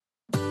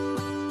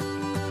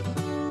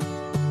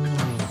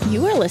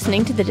You are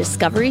listening to the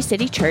Discovery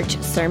City Church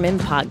Sermon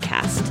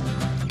Podcast.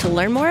 To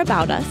learn more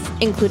about us,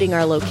 including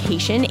our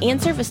location and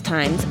service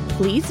times,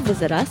 please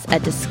visit us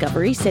at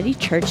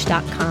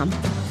discoverycitychurch.com.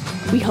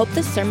 We hope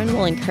this sermon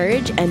will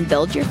encourage and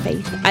build your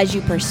faith as you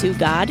pursue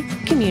God,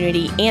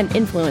 community, and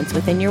influence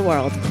within your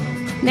world.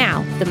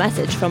 Now, the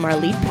message from our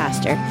lead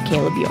pastor,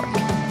 Caleb York.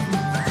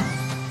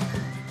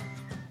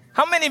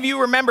 How many of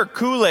you remember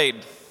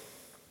Kool-Aid?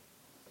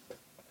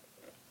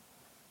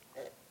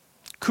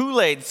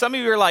 Kool-Aid. Some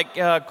of you are like,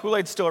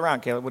 Kool-Aid's still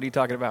around, Caleb. What are you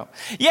talking about?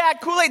 Yeah,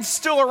 Kool-Aid's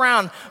still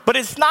around, but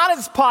it's not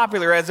as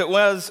popular as it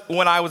was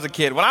when I was a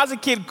kid. When I was a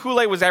kid,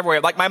 Kool-Aid was everywhere.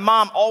 Like my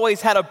mom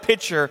always had a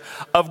pitcher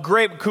of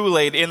grape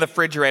Kool-Aid in the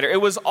refrigerator. It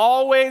was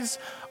always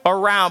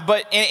around,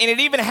 and it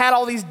even had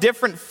all these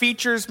different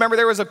features. Remember,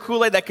 there was a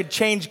Kool-Aid that could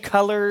change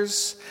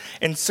colors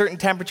in certain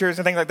temperatures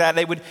and things like that.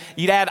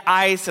 You'd add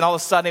ice, and all of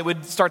a sudden,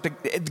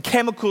 the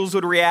chemicals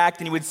would react,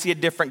 and you would see a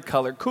different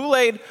color.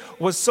 Kool-Aid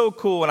was so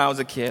cool when I was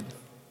a kid.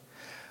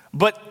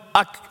 But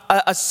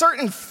a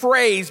certain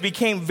phrase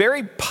became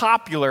very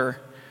popular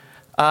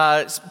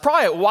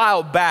probably a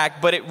while back,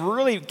 but it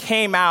really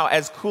came out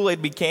as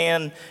Kool-Aid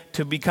began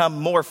to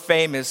become more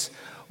famous,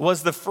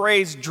 was the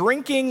phrase,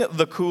 drinking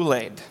the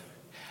Kool-Aid.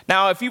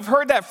 Now, if you've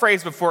heard that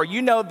phrase before,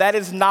 you know that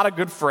is not a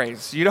good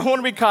phrase. You don't want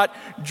to be caught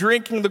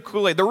drinking the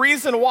Kool-Aid. The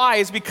reason why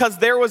is because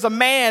there was a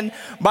man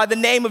by the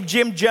name of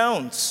Jim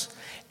Jones,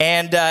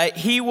 and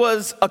he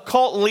was a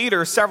cult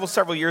leader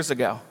several years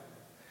ago.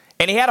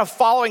 And he had a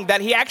following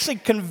that he actually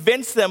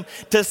convinced them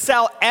to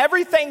sell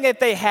everything that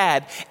they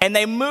had. And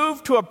they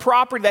moved to a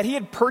property that he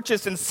had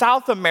purchased in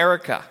South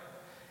America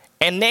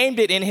and named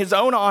it in his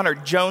own honor,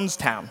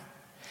 Jonestown.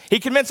 He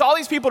convinced all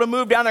these people to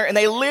move down there, and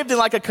they lived in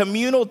like a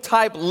communal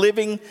type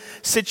living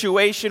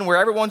situation where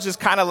everyone's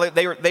just kind of,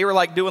 they were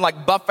like doing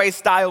like buffet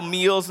style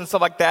meals and stuff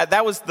like that.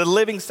 That was the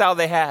living style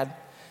they had.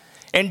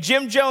 And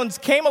Jim Jones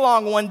came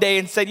along one day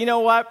and said, you know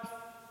what?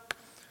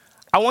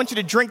 I want you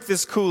to drink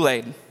this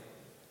Kool-Aid.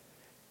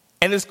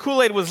 And this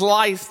Kool-Aid was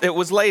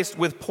laced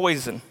with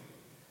poison.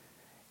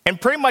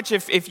 And pretty much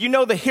if you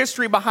know the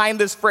history behind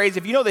this phrase,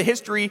 if you know the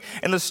history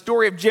and the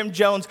story of Jim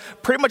Jones,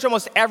 pretty much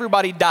almost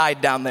everybody died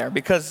down there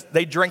because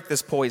they drank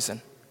this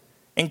poison,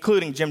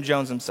 including Jim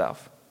Jones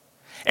himself.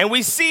 And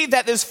we see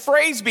that this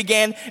phrase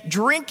began,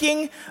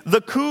 drinking the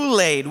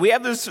Kool-Aid. We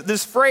have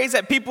this phrase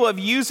that people have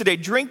used today,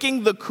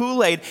 drinking the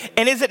Kool-Aid.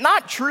 And is it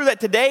not true that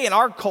today in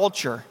our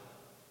culture,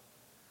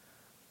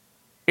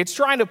 it's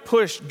trying to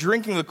push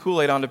drinking the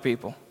Kool-Aid onto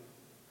people?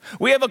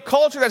 We have a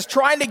culture that's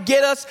trying to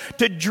get us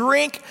to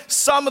drink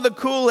some of the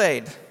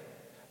Kool-Aid.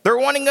 They're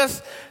wanting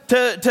us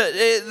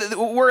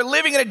we're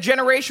living in a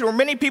generation where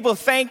many people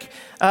think,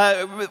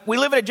 we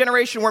live in a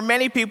generation where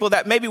many people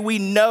that maybe we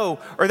know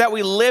or that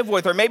we live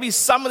with, or maybe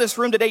some of this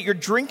room today, you're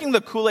drinking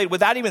the Kool-Aid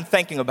without even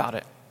thinking about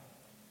it.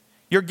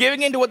 You're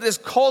giving into what this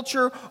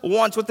culture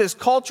wants, what this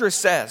culture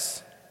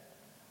says.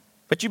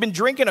 But you've been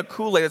drinking a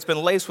Kool-Aid that's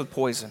been laced with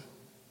poison.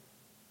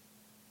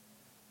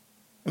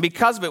 And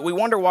because of it, we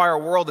wonder why our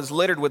world is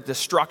littered with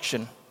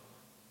destruction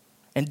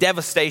and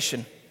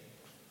devastation.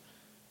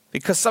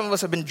 Because some of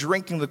us have been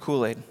drinking the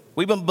Kool-Aid.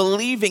 We've been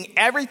believing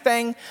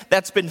everything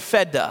that's been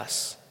fed to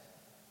us.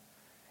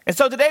 And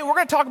so today we're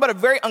going to talk about a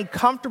very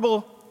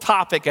uncomfortable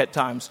topic at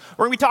times.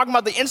 We're going to be talking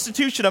about the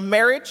institution of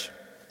marriage,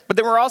 but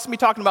then we're also going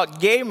to be talking about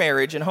gay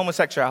marriage and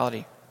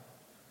homosexuality.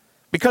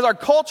 Because our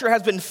culture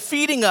has been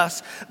feeding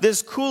us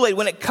this Kool-Aid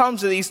when it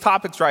comes to these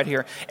topics right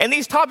here. And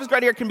these topics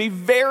right here can be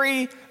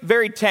very,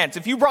 very tense.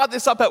 If you brought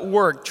this up at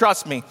work,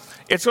 trust me,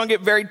 it's going to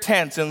get very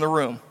tense in the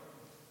room.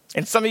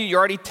 And some of you're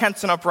already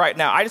tensing up right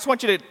now. I just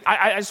want you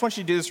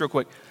to do this real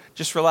quick.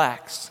 Just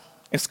relax.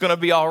 It's going to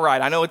be all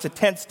right. I know it's a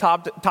tense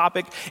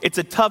topic. It's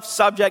a tough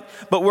subject,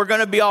 but we're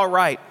going to be all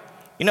right.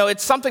 You know,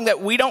 it's something that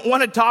we don't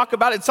want to talk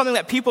about. It's something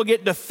that people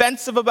get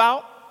defensive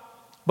about,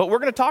 but we're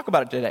going to talk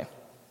about it today.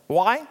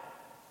 Why?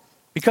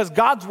 Because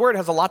God's word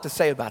has a lot to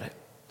say about it.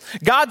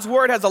 God's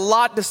word has a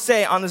lot to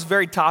say on this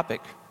very topic.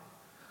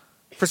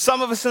 For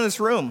some of us in this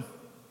room,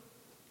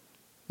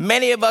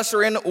 many of us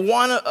are in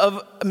one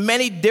of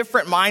many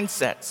different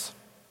mindsets.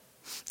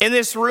 In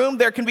this room,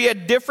 there can be a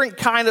different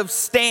kind of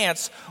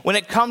stance when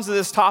it comes to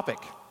this topic.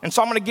 And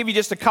so I'm going to give you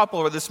just a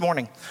couple of this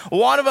morning.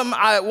 One of them,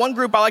 one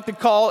group I like to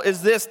call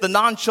is the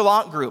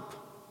nonchalant group.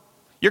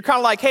 You're kind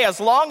of like, hey, as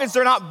long as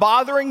they're not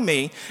bothering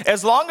me,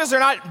 as long as they're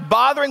not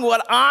bothering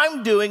what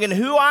I'm doing and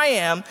who I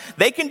am,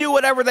 they can do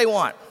whatever they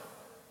want.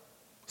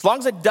 As long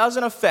as it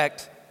doesn't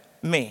affect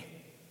me.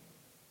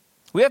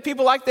 We have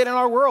people like that in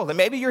our world. And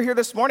maybe you're here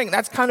this morning and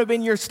that's kind of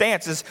been your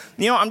stance is,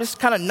 I'm just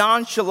kind of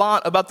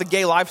nonchalant about the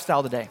gay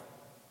lifestyle today.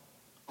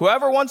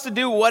 Whoever wants to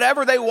do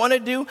whatever they want to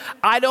do,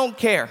 I don't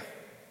care.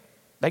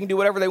 They can do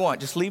whatever they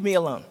want. Just leave me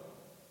alone.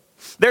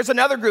 There's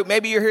another group,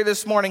 maybe you're here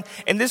this morning,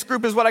 and this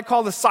group is what I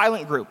call the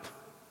silent group.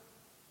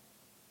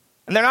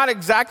 And they're not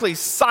exactly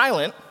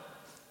silent,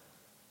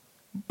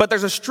 but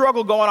there's a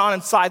struggle going on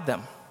inside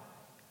them.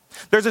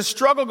 There's a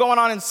struggle going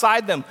on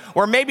inside them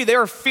where maybe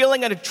they're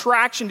feeling an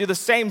attraction to the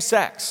same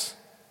sex.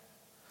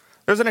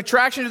 There's an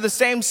attraction to the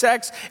same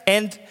sex,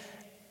 and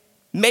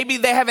Maybe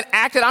they haven't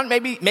acted on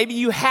it. Maybe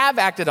you have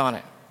acted on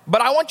it.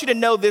 But I want you to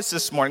know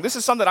this morning. This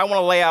is something I want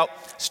to lay out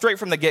straight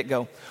from the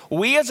get-go.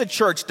 We as a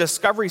church,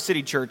 Discovery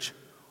City Church,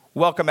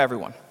 welcome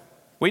everyone.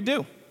 We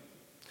do.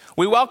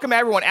 We welcome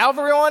everyone.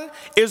 Everyone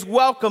is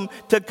welcome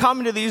to come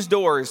into these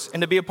doors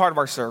and to be a part of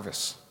our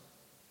service.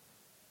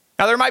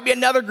 Now, there might be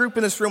another group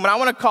in this room, and I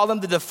want to call them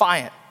the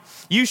Defiant.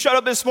 You showed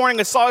up this morning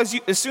as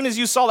soon as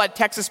you saw that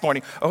text this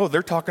morning. Oh,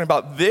 they're talking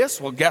about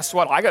this? Well, guess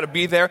what? I got to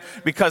be there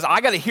because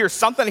I got to hear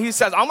something he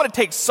says. I'm going to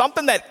take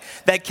something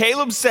that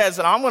Caleb says,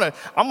 and I'm going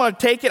to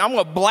take it. I'm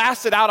going to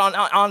blast it out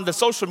on the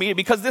social media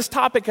because this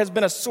topic has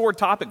been a sore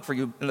topic for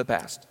you in the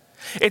past.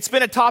 It's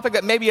been a topic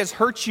that maybe has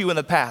hurt you in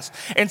the past.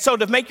 And so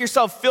to make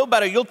yourself feel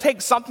better, you'll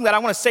take something that I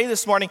want to say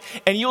this morning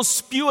and you'll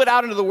spew it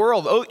out into the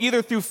world,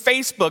 either through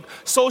Facebook,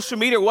 social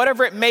media,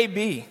 whatever it may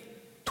be.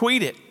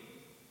 Tweet it.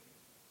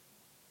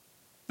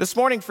 This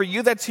morning, for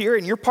you that's here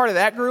and you're part of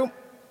that group,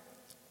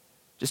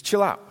 just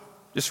chill out.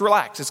 Just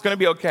relax. It's going to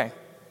be okay.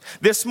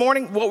 This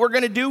morning, what we're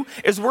going to do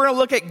is we're going to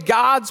look at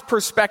God's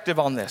perspective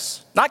on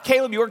this. Not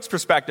Caleb York's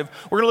perspective.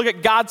 We're going to look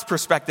at God's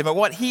perspective and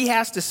what he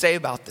has to say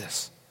about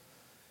this.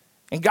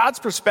 And God's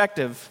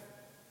perspective,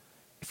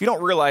 if you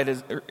don't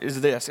realize,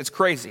 is this. It's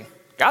crazy.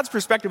 God's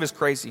perspective is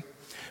crazy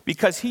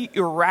because he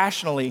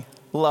irrationally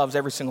loves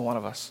every single one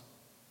of us.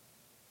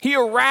 He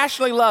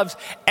irrationally loves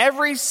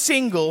every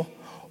single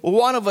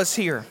one of us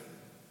here.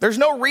 There's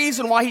no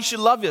reason why he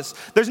should love us.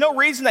 There's no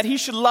reason that he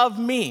should love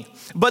me.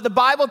 But the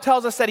Bible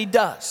tells us that he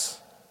does.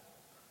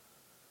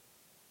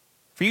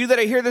 For you that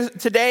are here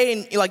today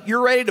and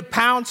you're ready to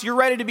pounce, you're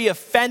ready to be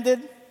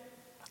offended,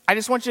 I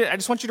just want you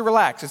to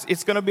relax.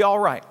 It's going to be all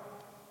right.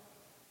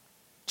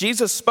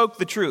 Jesus spoke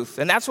the truth,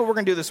 and that's what we're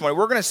going to do this morning.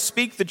 We're going to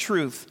speak the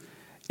truth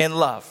in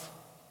love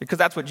because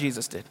that's what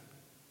Jesus did.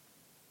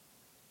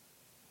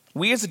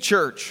 We as a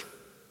church,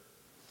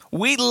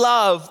 we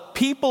love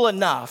people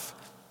enough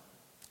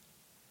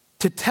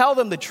to tell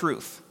them the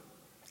truth.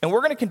 And we're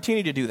going to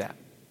continue to do that.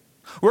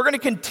 We're going to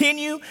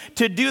continue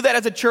to do that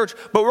as a church,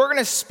 but we're going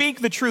to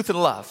speak the truth in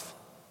love.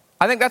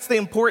 I think that's the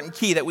important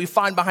key that we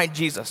find behind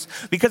Jesus.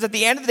 Because at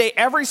the end of the day,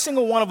 every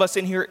single one of us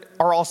in here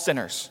are all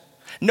sinners.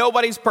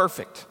 Nobody's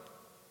perfect.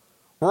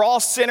 We're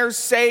all sinners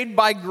saved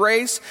by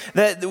grace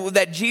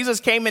that Jesus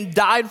came and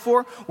died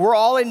for. We're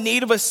all in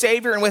need of a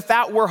Savior, and with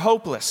that, we're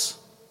hopeless.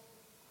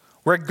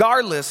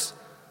 Regardless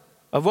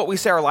of what we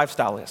say our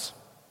lifestyle is.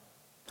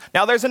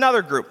 Now, there's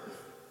another group,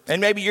 and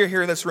maybe you're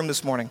here in this room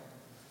this morning,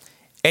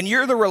 and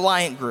you're the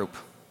reliant group.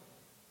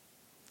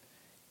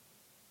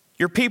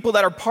 You're people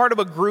that are part of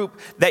a group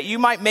that you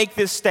might make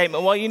this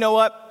statement, well, you know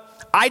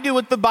what? I do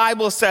what the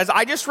Bible says.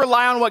 I just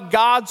rely on what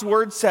God's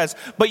word says.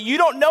 But you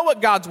don't know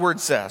what God's word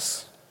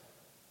says.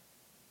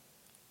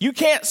 You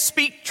can't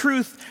speak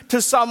truth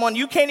to someone.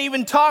 You can't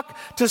even talk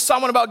to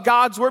someone about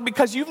God's word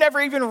because you've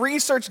never even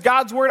researched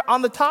God's word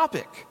on the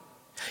topic.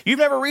 You've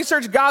never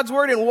researched God's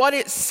word and what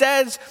it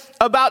says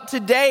about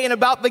today and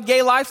about the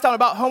gay lifestyle,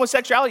 about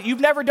homosexuality. You've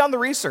never done the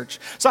research.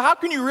 So how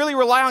can you really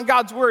rely on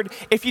God's word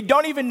if you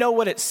don't even know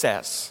what it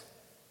says?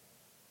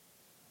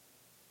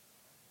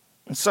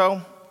 And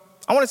so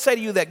I want to say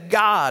to you that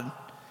God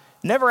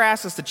never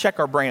asks us to check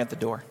our brain at the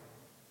door.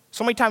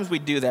 So many times we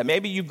do that.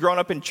 Maybe you've grown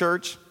up in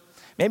church.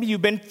 Maybe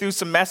you've been through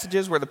some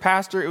messages where the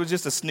pastor, it was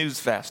just a snooze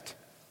fest.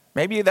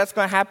 Maybe that's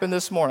going to happen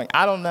this morning.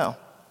 I don't know.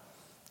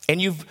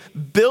 And you've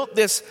built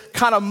this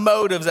kind of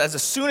motive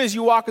as soon as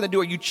you walk in the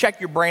door, you check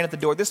your brain at the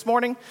door. This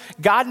morning,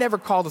 God never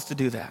called us to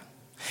do that.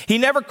 He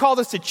never called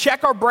us to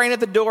check our brain at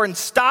the door and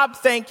stop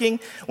thinking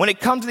when it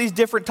comes to these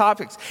different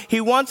topics. He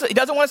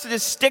doesn't want us to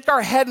just stick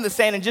our head in the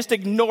sand and just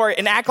ignore it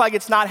and act like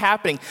it's not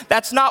happening.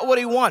 That's not what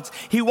he wants.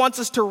 He wants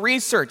us to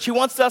research. He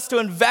wants us to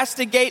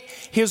investigate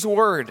his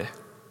word.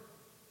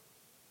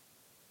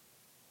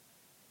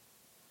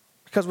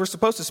 Because we're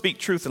supposed to speak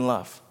truth in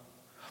love.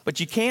 But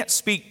you can't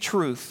speak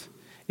truth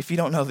if you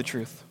don't know the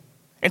truth.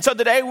 And so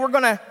today we're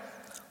going to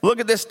look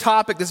at this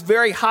topic, this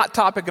very hot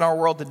topic in our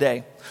world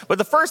today. But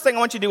the first thing I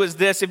want you to do is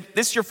this. If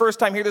this is your first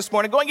time here this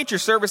morning, go and get your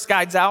service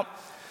guides out.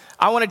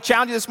 I want to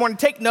challenge you this morning.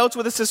 Take notes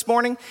with us this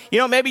morning. You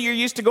know, maybe you're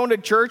used to going to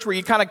church where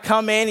you kind of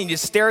come in and you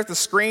stare at the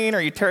screen or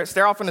you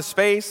stare off into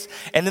space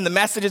and then the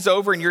message is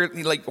over and you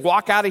like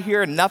walk out of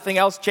here and nothing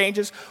else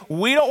changes.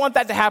 We don't want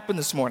that to happen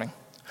this morning.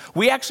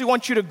 We actually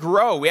want you to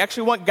grow. We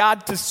actually want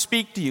God to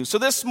speak to you. So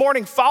this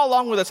morning, follow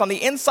along with us. On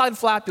the inside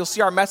flap, you'll see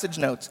our message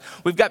notes.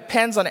 We've got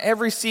pens on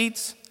every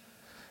seat.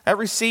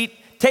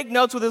 Take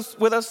notes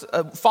with us.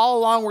 Follow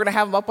along. We're going to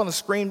have them up on the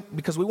screen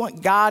because we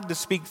want God to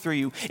speak through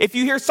you. If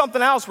you hear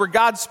something else where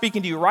God's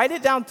speaking to you, write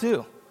it down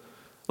too.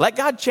 Let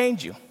God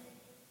change you.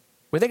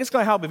 We think it's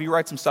going to help if you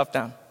write some stuff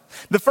down.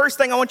 The first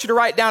thing I want you to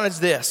write down is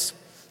this.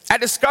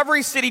 At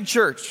Discovery City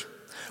Church,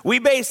 we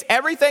base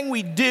everything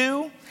we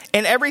do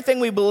and everything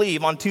we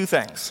believe on two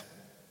things.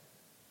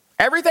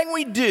 Everything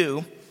we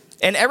do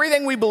and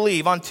everything we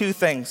believe on two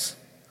things.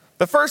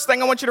 The first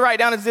thing I want you to write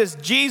down is this: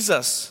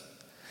 Jesus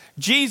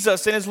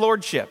and his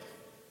lordship.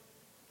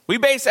 We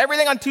base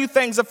everything on two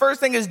things. The first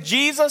thing is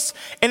Jesus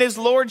and his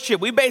lordship.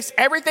 We base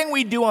everything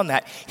we do on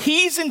that.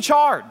 He's in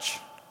charge.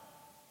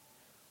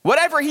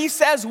 Whatever he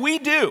says, we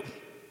do.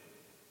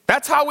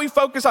 That's how we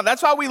focus on.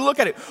 That's how we look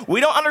at it. We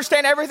don't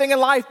understand everything in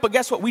life, but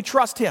guess what? We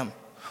trust him.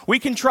 We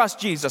can trust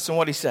Jesus and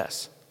what he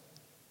says.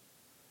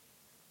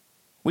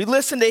 We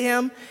listen to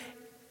him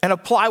and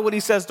apply what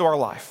he says to our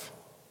life.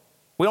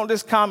 We don't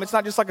just come. It's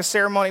not just like a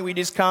ceremony. We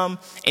just come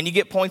and you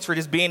get points for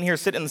just being here,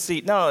 sitting in the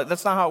seat. No,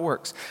 that's not how it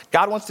works.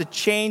 God wants to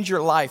change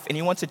your life, and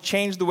he wants to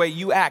change the way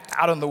you act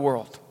out in the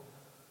world.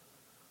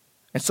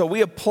 And so we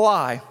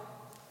apply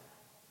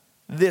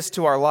this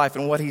to our life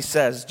and what he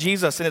says.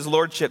 Jesus and his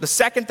lordship. The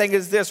second thing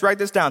is this. Write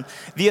this down.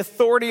 The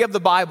authority of the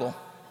Bible.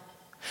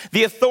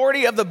 The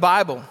authority of the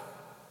Bible.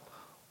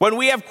 When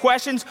we have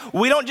questions,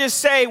 we don't just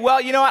say, well,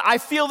 you know what, I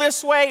feel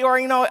this way, or,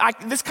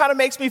 this kind of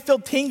makes me feel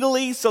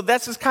tingly, so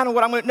that's just kind of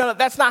what I'm going to... No,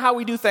 that's not how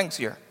we do things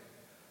here.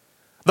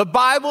 The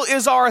Bible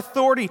is our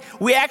authority.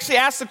 We actually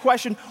ask the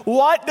question,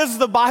 what does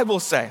the Bible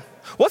say?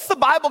 What's the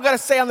Bible got to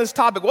say on this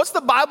topic? What's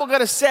the Bible got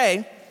to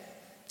say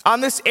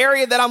on this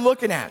area that I'm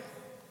looking at?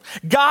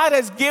 God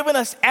has given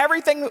us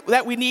everything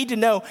that we need to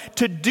know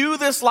to do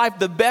this life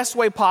the best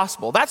way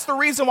possible. That's the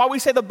reason why we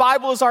say the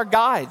Bible is our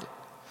guide.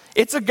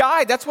 It's a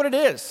guide. That's what it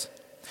is.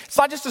 It's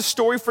not just a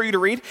story for you to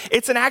read.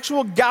 It's an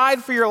actual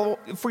guide for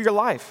your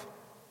life.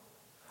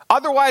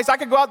 Otherwise, I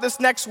could go out this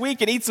next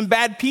week and eat some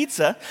bad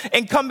pizza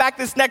and come back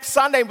this next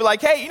Sunday and be like,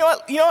 hey, you know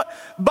what?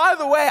 By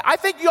the way, I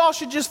think you all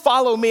should just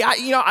follow me.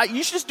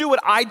 You should just do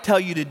what I tell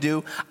you to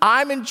do.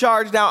 I'm in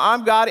charge now.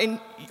 I'm God. And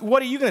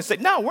what are you going to say?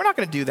 No, we're not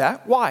going to do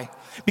that. Why?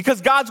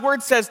 Because God's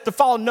word says to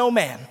follow no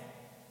man.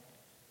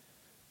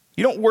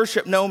 You don't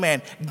worship no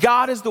man.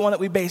 God is the one that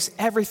we base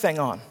everything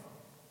on.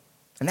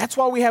 And that's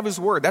why we have his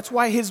word. That's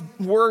why his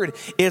word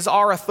is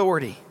our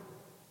authority.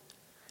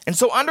 And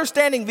so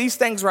understanding these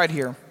things right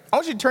here, I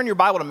want you to turn your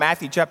Bible to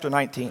Matthew chapter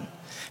 19.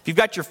 If you've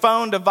got your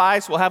phone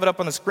device, we'll have it up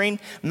on the screen.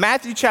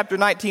 Matthew chapter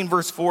 19,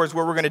 verse 4 is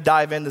where we're going to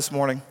dive in this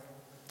morning.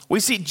 We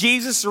see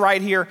Jesus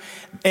right here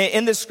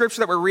in this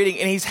scripture that we're reading,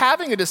 and he's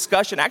having a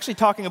discussion, actually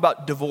talking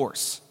about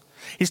divorce.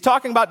 He's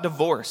talking about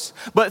divorce.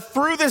 But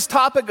through this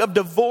topic of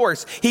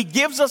divorce, he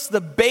gives us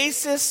the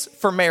basis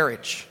for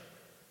marriage.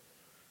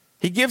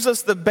 He gives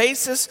us the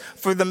basis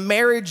for the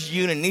marriage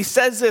union. He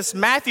says this,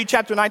 Matthew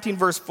chapter 19,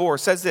 verse 4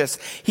 says this.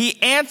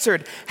 He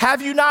answered,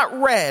 have you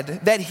not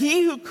read that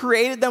he who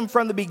created them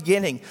from the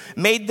beginning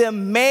made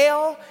them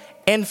male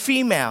and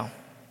female?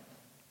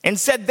 And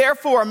said,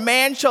 therefore, a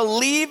man shall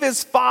leave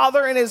his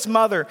father and his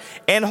mother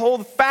and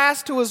hold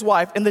fast to his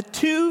wife, and the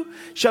two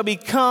shall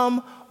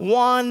become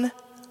one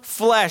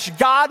flesh.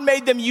 God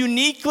made them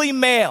uniquely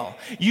male,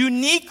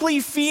 uniquely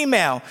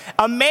female.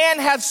 A man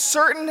has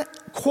certain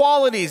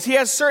qualities. He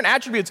has certain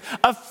attributes.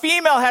 A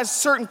female has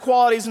certain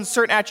qualities and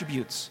certain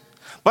attributes.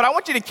 But I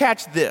want you to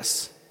catch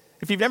this.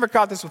 If you've never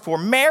caught this before,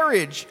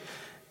 marriage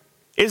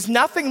is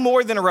nothing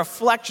more than a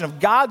reflection of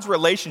God's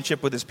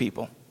relationship with his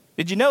people.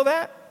 Did you know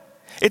that?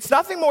 It's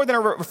nothing more than a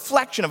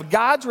reflection of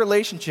God's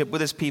relationship with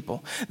his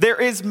people. There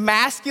is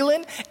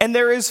masculine and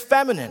there is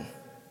feminine.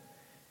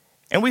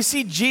 And we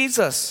see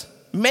Jesus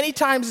many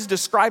times is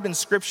described in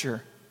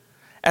Scripture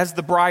as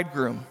the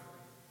bridegroom.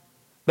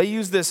 They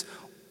use this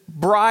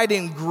bride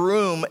and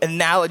groom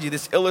analogy,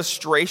 this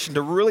illustration,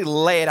 to really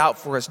lay it out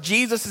for us.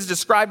 Jesus is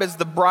described as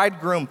the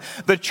bridegroom.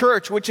 The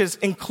church, which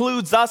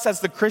includes us as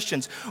the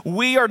Christians,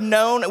 we are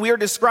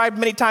described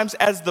many times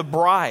as the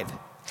bride.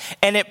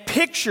 And it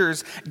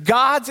pictures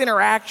God's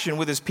interaction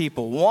with his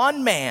people,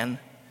 one man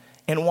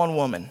and one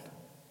woman.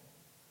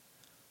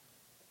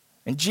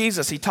 And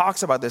Jesus, he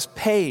talks about this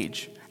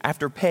page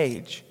after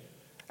page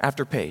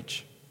after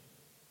page.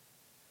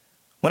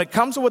 When it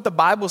comes to what the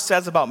Bible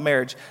says about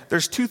marriage,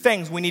 there's two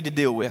things we need to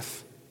deal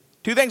with.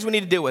 Two things we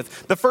need to deal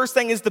with. The first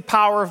thing is the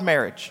power of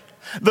marriage.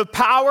 The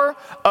power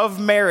of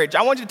marriage.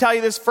 I want you to tell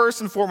you this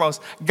first and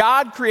foremost.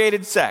 God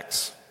created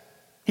sex.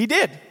 He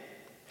did.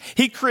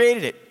 He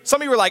created it.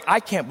 Some of you were like, I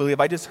can't believe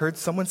I just heard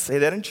someone say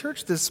that in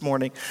church this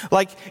morning.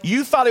 Like,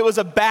 you thought it was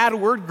a bad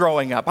word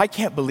growing up. I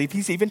can't believe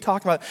he's even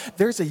talking about it.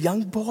 There's a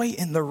young boy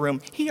in the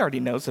room. He already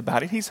knows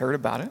about it. He's heard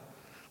about it.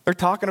 They're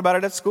talking about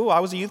it at school. I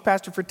was a youth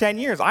pastor for 10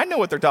 years. I know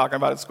what they're talking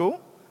about at school.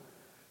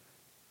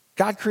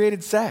 God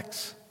created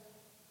sex.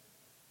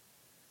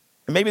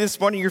 And maybe this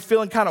morning you're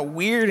feeling kind of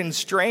weird and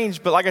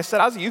strange, but like I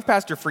said, I was a youth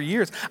pastor for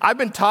years. I've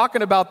been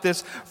talking about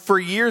this for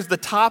years, the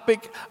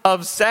topic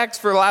of sex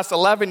for the last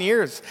 11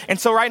 years. And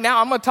so right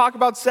now I'm going to talk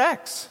about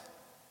sex.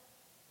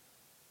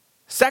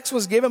 Sex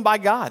was given by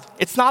God.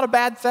 It's not a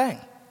bad thing.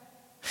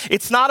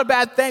 It's not a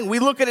bad thing. We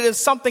look at it as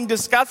something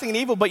disgusting and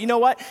evil, but you know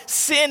what?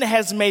 Sin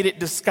has made it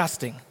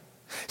disgusting.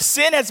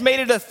 Sin has made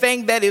it a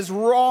thing that is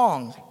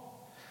wrong.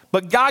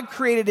 But God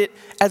created it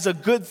as a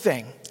good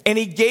thing. And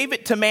he gave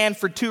it to man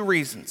for two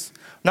reasons.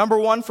 Number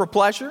one, for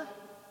pleasure.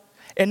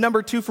 And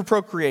number two, for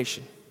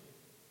procreation.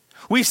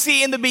 We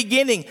see in the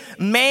beginning,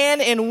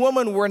 man and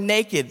woman were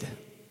naked.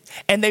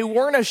 And they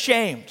weren't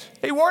ashamed.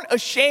 They weren't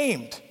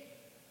ashamed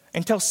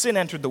until sin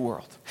entered the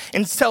world.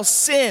 Until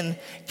sin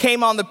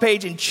came on the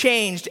page and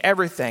changed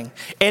everything.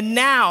 And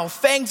now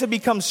things have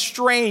become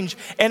strange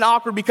and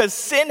awkward because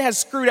sin has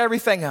screwed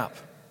everything up.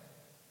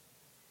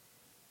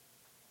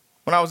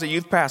 When I was a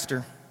youth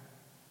pastor,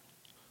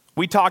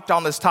 We talked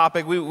on this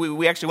topic.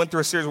 We actually went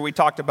through a series where we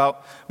talked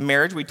about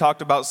marriage, we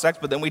talked about sex,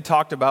 but then we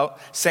talked about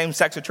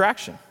same-sex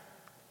attraction.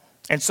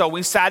 And so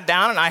we sat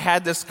down and I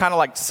had this kind of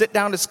like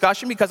sit-down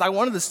discussion because I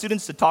wanted the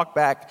students to talk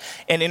back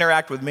and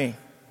interact with me.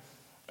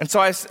 And so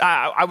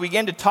I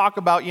began to talk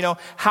about,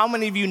 how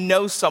many of you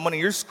know someone in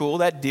your school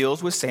that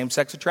deals with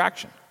same-sex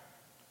attraction?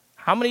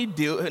 How many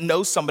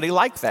know somebody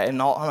like that?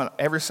 And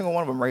every single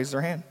one of them raised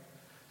their hand.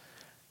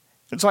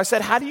 And so I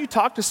said, how do you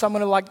talk to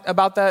someone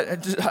about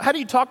that? How do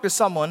you talk to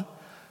someone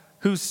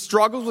who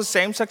struggles with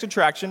same-sex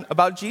attraction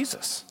about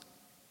Jesus?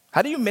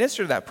 How do you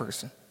minister to that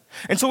person?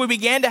 And so we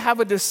began to have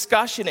a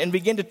discussion and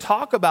begin to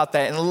talk about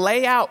that and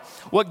lay out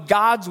what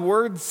God's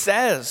word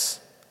says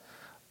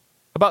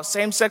about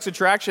same-sex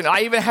attraction.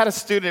 I even had a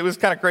student, it was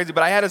kind of crazy,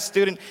 but I had a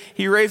student,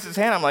 he raised his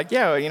hand. I'm like,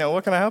 yeah,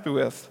 what can I help you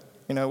with?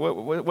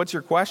 What's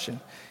your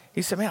question?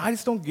 He said, man, I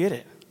just don't get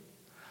it.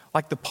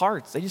 Like the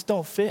parts, they just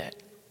don't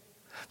fit.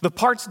 The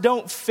parts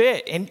don't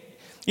fit. And,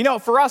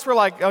 for us, we're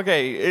like,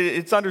 okay,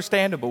 it's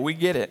understandable. We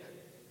get it.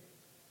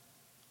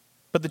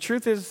 But the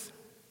truth is,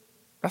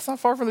 that's not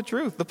far from the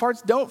truth. The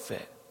parts don't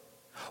fit.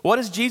 What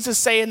does Jesus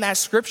say in that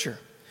scripture?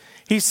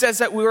 He says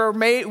that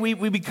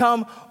we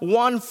become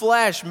one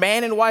flesh.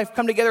 Man and wife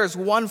come together as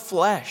one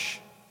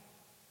flesh.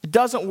 It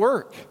doesn't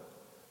work.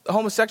 The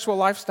homosexual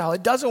lifestyle,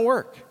 it doesn't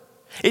work.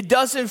 It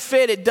doesn't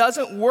fit. It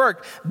doesn't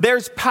work.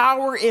 There's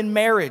power in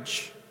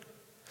marriage.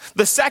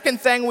 The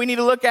second thing we need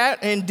to look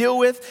at and deal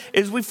with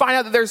is we find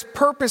out that there's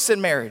purpose in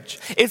marriage.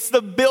 It's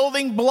the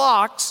building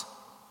blocks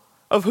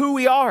of who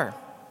we are.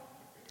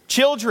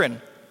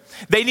 Children,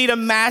 they need a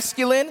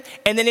masculine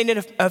and then they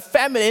need a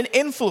feminine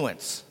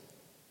influence.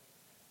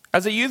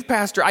 As a youth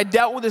pastor, I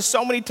dealt with this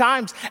so many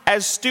times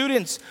as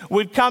students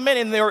would come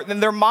in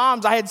and their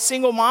moms, I had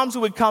single moms who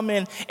would come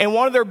in, and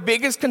one of their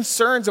biggest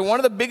concerns and one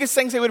of the biggest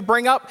things they would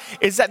bring up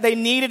is that they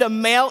needed a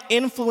male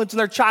influence in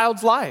their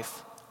child's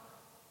life.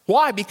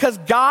 Why? Because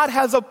God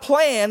has a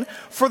plan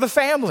for the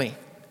family.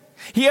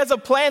 He has a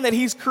plan that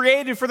he's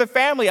created for the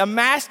family, a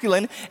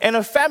masculine and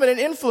a feminine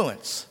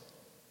influence.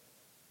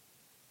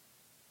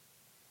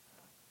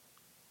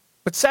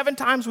 But 7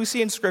 times we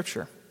see in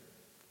Scripture,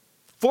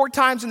 4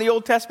 times in the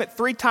Old Testament,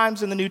 3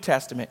 times in the New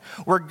Testament,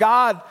 where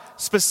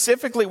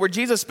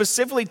Jesus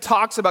specifically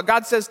talks about,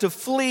 God says to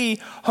flee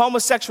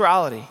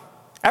homosexuality.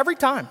 Every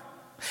time.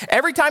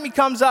 Every time he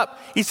comes up,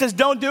 he says,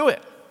 don't do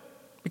it.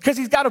 Because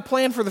he's got a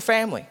plan for the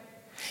family.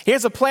 He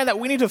has a plan that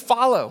we need to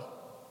follow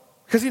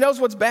because he knows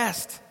what's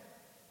best.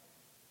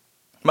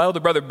 My older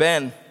brother,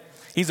 Ben,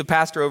 he's a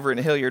pastor over in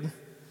Hilliard.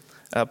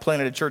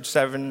 Planted a church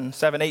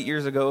 8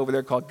 years ago over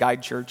there called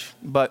Guide Church.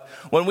 But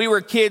when we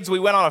were kids, we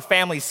went on a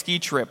family ski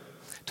trip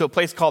to a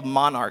place called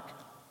Monarch.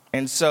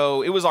 And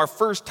so it was our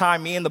first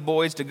time, me and the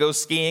boys, to go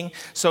skiing.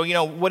 So,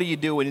 what do you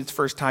do when it's the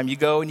first time? You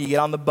go and you get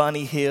on the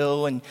bunny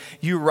hill and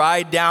you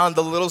ride down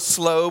the little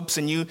slopes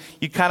and you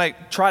kind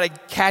of try to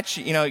catch,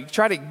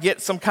 try to get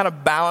some kind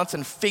of balance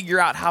and figure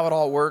out how it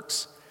all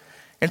works.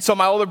 And so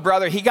my older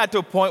brother, he got to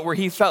a point where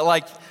he felt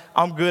like,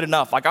 I'm good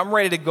enough. Like, I'm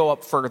ready to go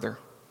up further.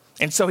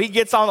 And so he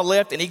gets on the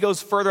lift and he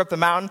goes further up the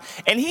mountain.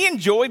 And he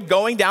enjoyed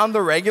going down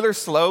the regular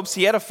slopes.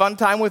 He had a fun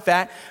time with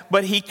that.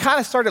 But he kind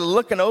of started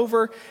looking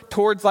over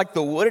towards like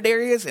the wooded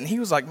areas. And he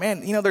was like,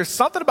 man, there's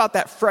something about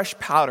that fresh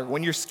powder.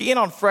 When you're skiing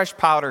on fresh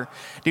powder,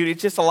 dude,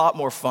 it's just a lot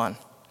more fun.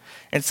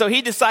 And so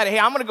he decided, hey,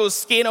 I'm going to go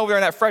skiing over there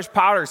in that fresh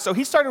powder. So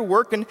he started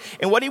working.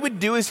 And what he would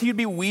do is he'd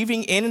be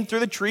weaving in and through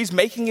the trees,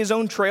 making his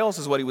own trails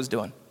is what he was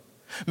doing.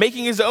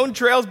 Making his own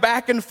trails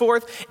back and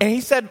forth. And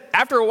he said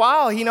after a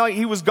while,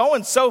 he was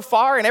going so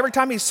far, and every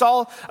time he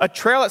saw a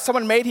trail that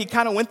someone made, he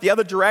kind of went the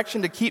other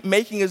direction to keep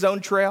making his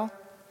own trail. And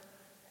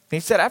he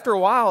said after a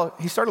while,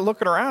 he started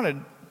looking around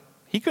and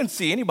he couldn't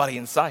see anybody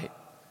in sight.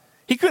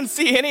 He couldn't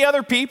see any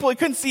other people. He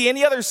couldn't see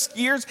any other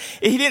skiers.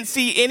 He didn't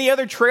see any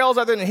other trails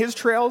other than his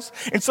trails.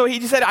 And so he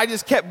just said, I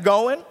just kept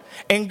going,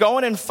 and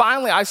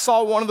finally I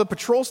saw one of the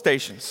patrol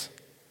stations.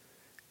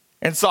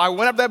 And so I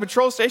went up to that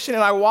patrol station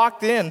and I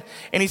walked in,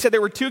 and he said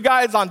there were 2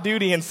 guys on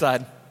duty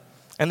inside.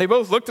 And they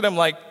both looked at him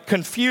like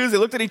confused. They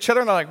looked at each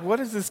other and they're like, what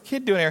is this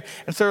kid doing here?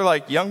 And so they're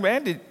like, young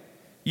man,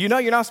 you're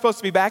not supposed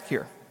to be back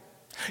here.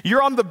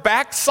 You're on the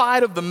back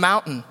side of the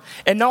mountain.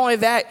 And not only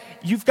that,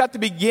 you've got the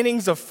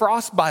beginnings of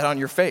frostbite on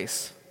your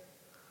face.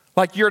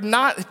 Like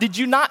did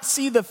you not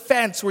see the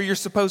fence where you're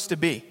supposed to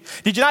be?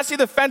 Did you not see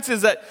the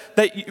fences that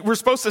were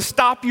supposed to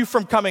stop you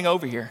from coming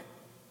over here?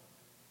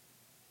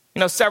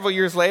 Several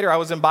years later, I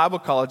was in Bible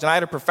college, and I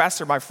had a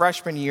professor my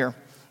freshman year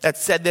that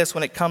said this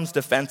when it comes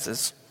to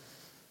fences.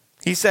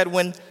 He said,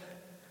 when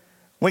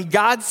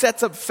God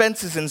sets up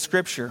fences in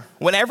Scripture,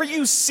 whenever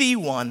you see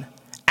one,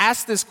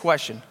 ask this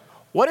question: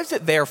 what is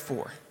it there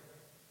for?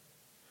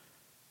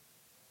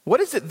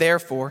 What is it there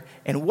for,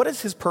 and what is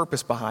his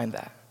purpose behind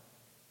that?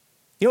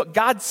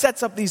 God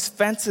sets up these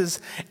fences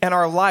in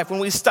our life. When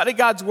we study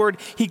God's word,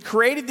 he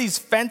created these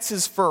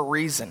fences for a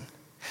reason,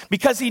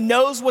 because he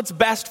knows what's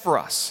best for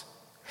us.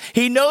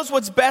 He knows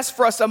what's best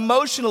for us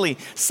emotionally,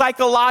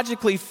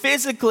 psychologically,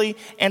 physically,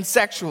 and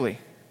sexually.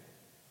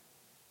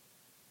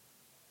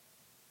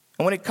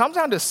 And when it comes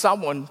down to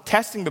someone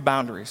testing the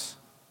boundaries,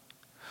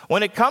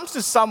 when it comes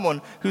to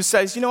someone who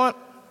says, you know what,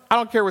 I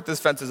don't care what this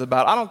fence is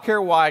about. I don't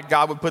care why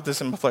God would put this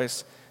in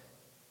place.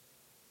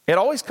 It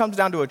always comes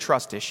down to a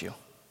trust issue.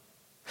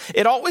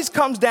 It always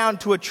comes down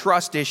to a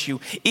trust issue.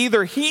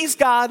 Either he's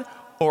God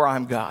or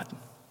I'm God.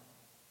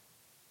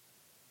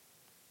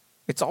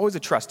 It's always a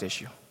trust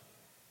issue.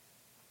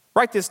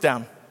 Write this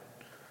down.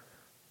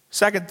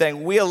 Second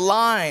thing, we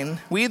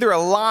either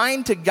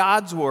align to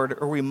God's word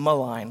or we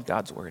malign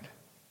God's word.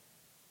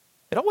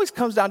 It always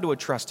comes down to a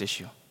trust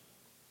issue. You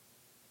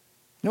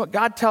know what?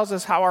 God tells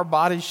us how our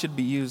bodies should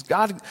be used.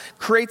 God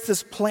creates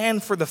this plan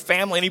for the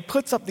family, and he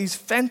puts up these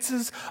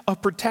fences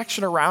of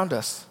protection around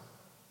us.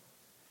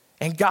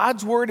 And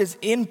God's word is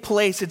in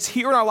place. It's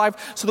here in our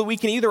life so that we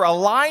can either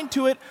align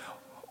to it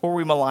or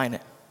we malign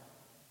it.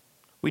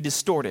 We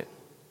distort it.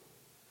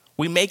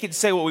 We make it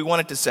say what we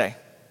want it to say.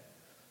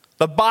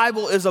 The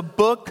Bible is a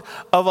book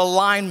of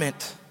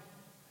alignment.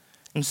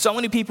 And so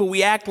many people,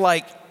 we act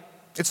like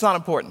it's not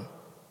important.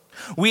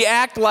 We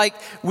act like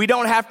we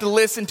don't have to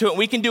listen to it.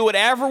 We can do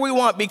whatever we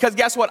want because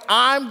guess what?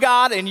 I'm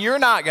God and you're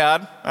not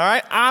God. All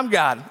right? I'm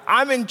God.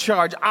 I'm in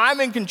charge. I'm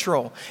in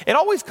control. It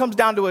always comes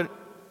down to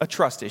a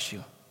trust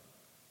issue.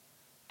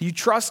 Do you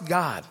trust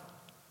God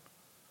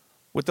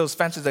with those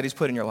fences that he's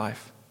put in your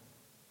life?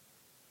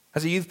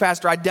 As a youth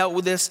pastor, I dealt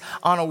with this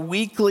on a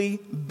weekly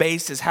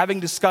basis, having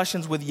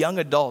discussions with young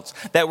adults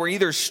that were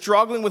either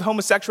struggling with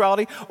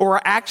homosexuality or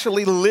are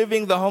actually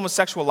living the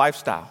homosexual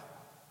lifestyle.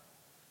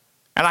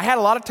 And I had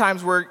a lot of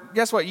times where,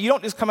 guess what? You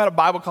don't just come out of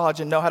Bible college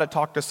and know how to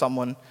talk to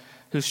someone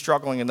who's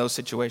struggling in those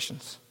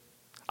situations.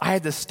 I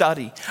had to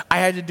study. I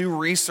had to do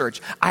research.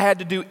 I had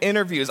to do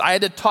interviews. I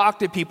had to talk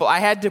to people. I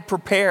had to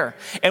prepare.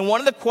 And one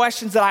of the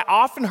questions that I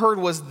often heard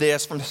was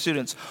this from the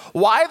students: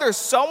 why are there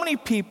so many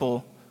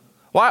people?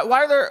 Why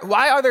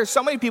are there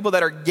so many people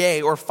that are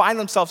gay or find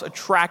themselves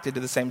attracted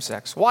to the same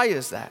sex? Why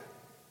is that?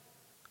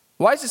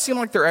 Why does it seem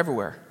like they're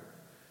everywhere?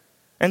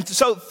 And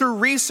so through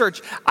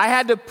research, I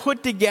had to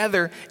put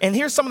together, and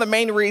here's some of the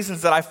main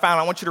reasons that I found.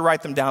 I want you to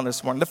write them down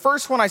this morning. The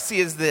first one I see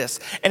is this: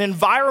 an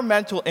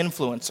environmental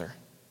influencer.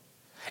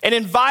 An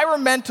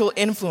environmental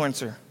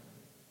influencer.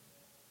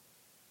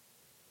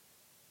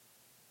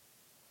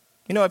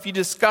 You know, if you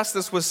discuss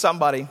this with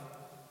somebody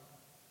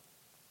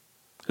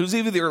who's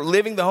either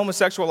living the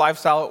homosexual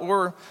lifestyle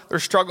or they're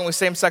struggling with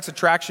same-sex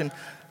attraction,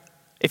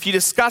 if you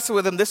discuss it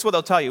with them, this is what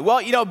they'll tell you.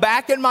 Well, you know,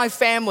 back in my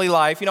family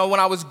life, you know, when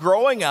I was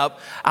growing up,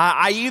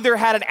 I either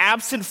had an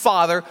absent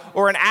father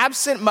or an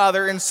absent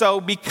mother, and so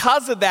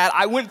because of that,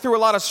 I went through a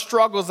lot of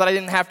struggles that I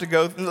didn't have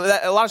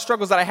to a lot of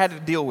struggles that I had to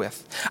deal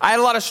with. I had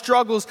a lot of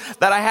struggles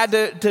that I had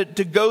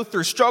to go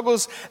through,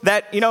 struggles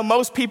that, you know,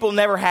 most people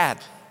never had.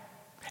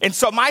 And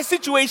so my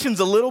situation's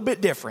a little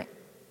bit different.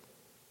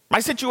 My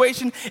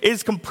situation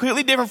is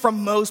completely different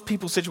from most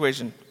people's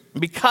situation.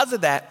 Because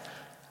of that,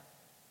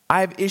 I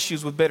have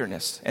issues with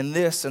bitterness and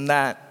this and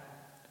that.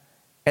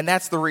 And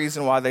that's the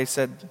reason why they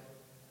said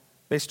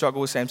they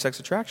struggle with same-sex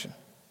attraction.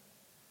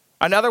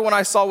 Another one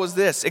I saw was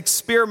this: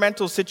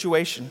 experimental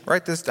situation.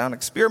 Write this down: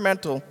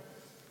 experimental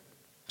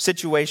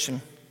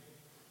situation.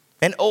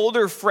 An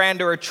older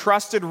friend or a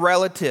trusted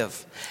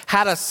relative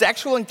had a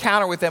sexual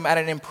encounter with them at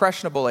an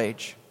impressionable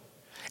age.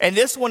 And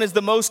this one is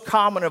the most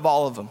common of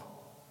all of them.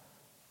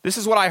 This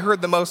is what I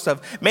heard the most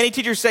of. Many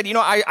teachers said, you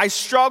know, I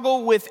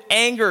struggle with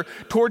anger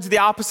towards the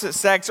opposite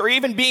sex or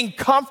even being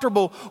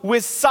comfortable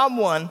with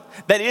someone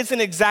that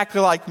isn't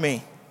exactly like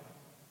me.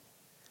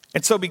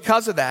 And so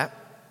because of that,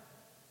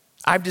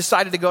 I've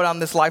decided to go down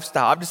this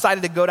lifestyle. I've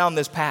decided to go down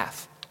this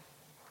path.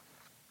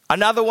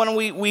 Another one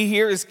we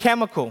hear is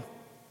chemical.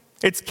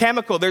 It's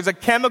chemical. There's a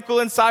chemical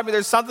inside me.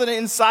 There's something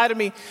inside of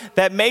me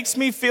that makes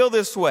me feel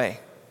this way.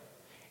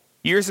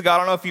 Years ago, I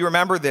don't know if you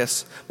remember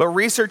this, but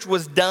research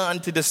was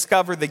done to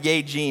discover the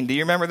gay gene. Do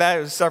you remember that?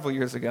 It was several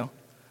years ago.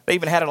 They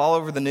even had it all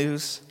over the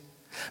news.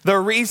 The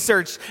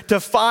research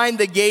to find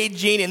the gay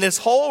gene, and this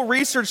whole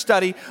research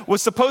study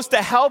was supposed to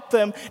help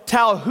them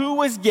tell who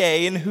was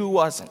gay and who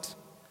wasn't.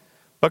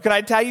 But can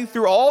I tell you,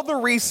 through all the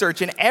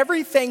research and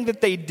everything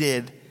that they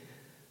did,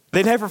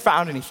 they never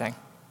found anything.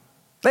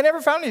 They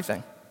never found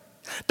anything.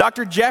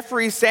 Dr.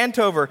 Jeffrey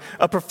Santover,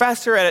 a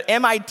professor at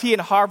MIT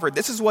and Harvard,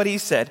 this is what he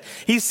said.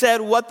 He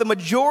said, what the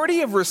majority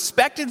of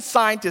respected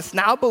scientists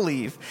now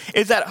believe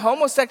is that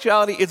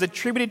homosexuality is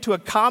attributed to a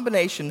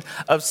combination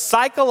of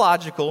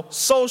psychological,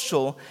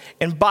 social,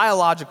 and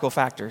biological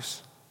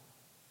factors.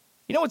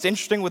 You know what's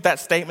interesting with that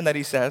statement that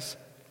he says?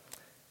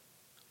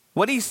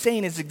 What he's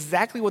saying is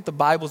exactly what the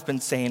Bible's been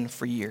saying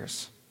for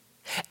years.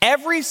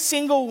 Every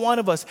single one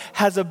of us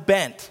has a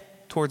bent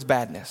towards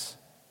badness.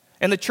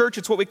 In the church,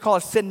 it's what we call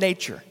a sin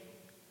nature.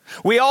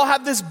 We all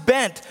have this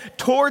bent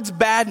towards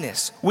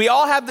badness. We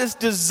all have this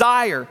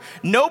desire.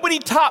 Nobody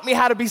taught me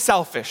how to be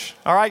selfish.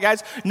 All right,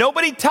 guys?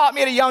 Nobody taught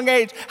me at a young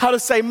age how to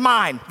say,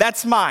 mine.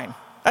 That's mine.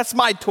 That's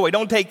my toy.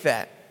 Don't take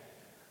that.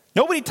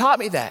 Nobody taught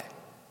me that.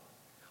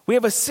 We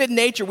have a sin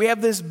nature. We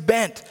have this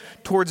bent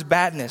towards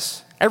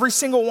badness. Every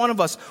single one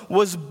of us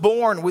was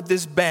born with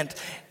this bent.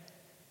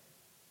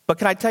 But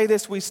can I tell you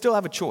this? We still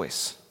have a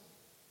choice.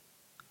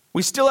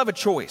 We still have a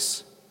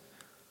choice.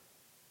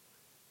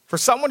 For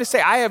someone to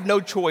say, I have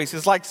no choice,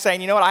 is like saying,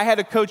 you know what, I had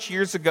a coach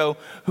years ago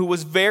who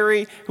was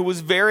very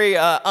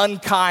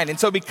unkind. And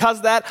so because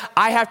of that,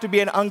 I have to be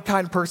an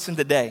unkind person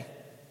today.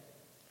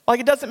 Like,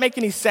 it doesn't make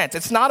any sense.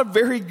 It's not a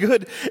very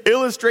good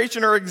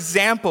illustration or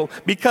example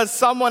because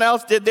someone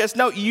else did this.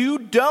 No, you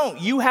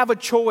don't. You have a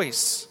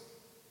choice.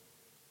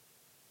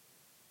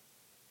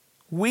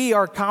 We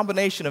are a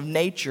combination of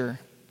nature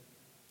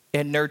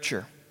and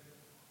nurture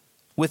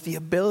with the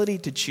ability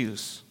to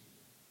choose.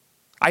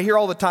 I hear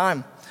all the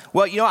time,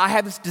 well, you know, I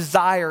have this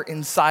desire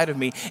inside of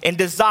me. And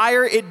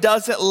desire, it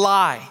doesn't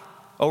lie.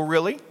 Oh,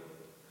 really?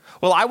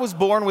 Well, I was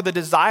born with a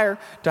desire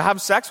to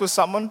have sex with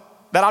someone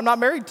that I'm not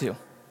married to.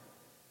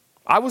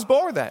 I was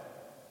born with that.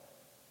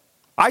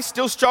 I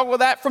still struggle with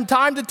that from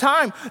time to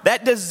time.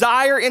 That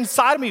desire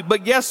inside of me.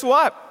 But guess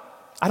what?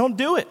 I don't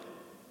do it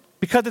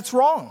because it's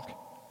wrong.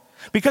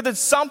 Because it's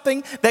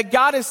something that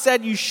God has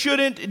said you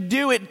shouldn't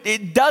do.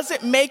 It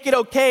doesn't make it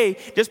okay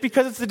just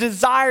because it's the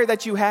desire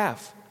that you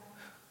have.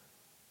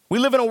 We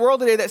live in a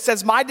world today that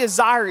says my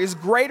desire is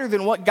greater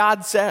than what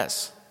God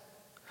says.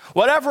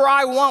 Whatever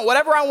I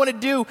want to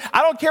do,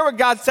 I don't care what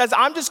God says,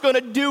 I'm just going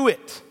to do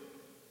it.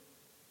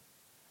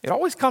 It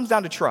always comes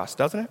down to trust,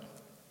 doesn't it?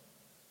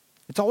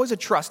 It's always a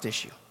trust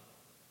issue.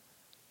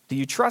 Do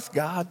you trust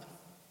God?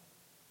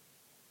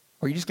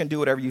 Or are you just going to do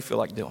whatever you feel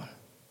like doing?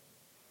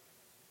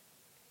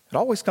 It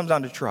always comes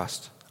down to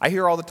trust. I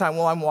hear all the time,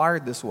 well, I'm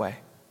wired this way.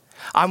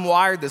 I'm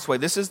wired this way.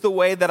 This is the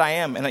way that I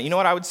am. And you know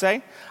what I would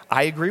say?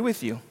 I agree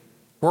with you.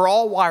 We're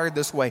all wired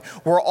this way.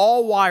 We're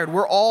all wired.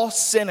 We're all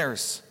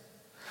sinners.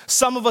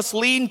 Some of us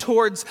lean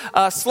towards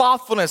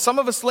slothfulness. Some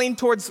of us lean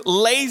towards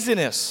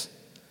laziness.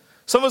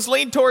 Some of us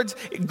lean towards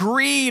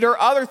greed or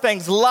other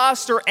things,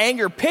 lust or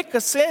anger. Pick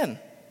a sin.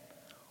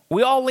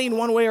 We all lean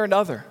one way or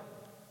another.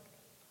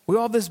 We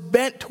all have this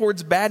bent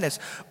towards badness.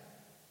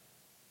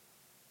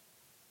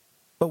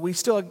 But we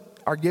still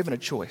are given a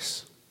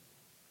choice.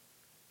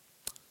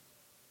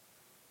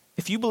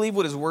 If you believe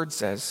what his word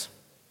says,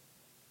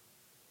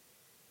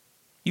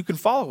 you can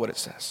follow what it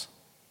says.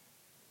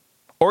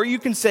 Or you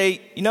can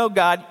say, you know,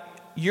 God,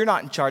 you're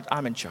not in charge,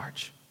 I'm in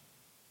charge.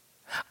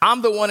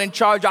 I'm the one in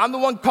charge, I'm the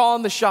one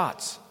calling the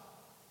shots.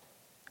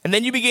 And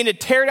then you begin to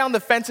tear down the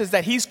fences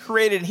that he's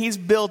created and he's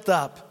built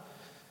up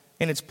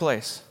in its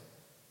place.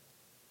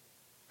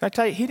 Can I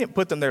tell you, he didn't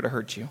put them there to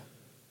hurt you.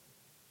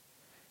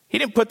 He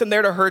didn't put them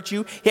there to hurt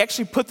you. He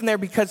actually put them there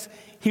because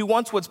he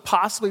wants what's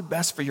possibly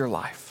best for your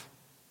life.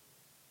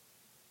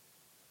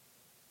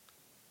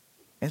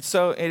 And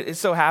so it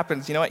so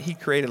happens, you know what? He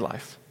created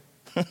life.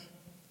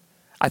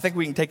 I think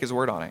we can take his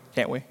word on it,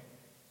 can't we?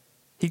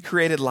 He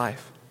created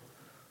life.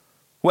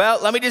 Well,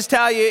 let me just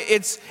tell you,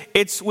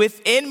 it's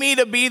within me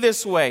to be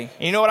this way.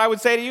 And you know what I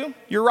would say to you?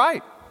 You're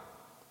right.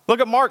 Look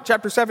at Mark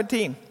chapter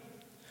 17,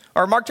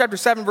 or Mark chapter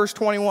 7, verse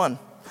 21.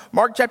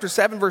 Mark chapter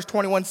 7, verse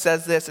 21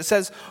 says this. It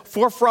says,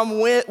 for from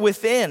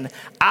within,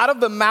 out of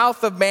the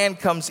mouth of man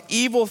comes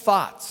evil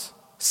thoughts.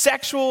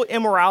 Sexual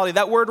immorality,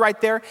 that word right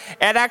there, it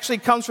actually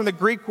comes from the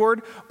Greek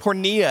word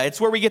porneia.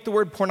 It's where we get the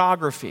word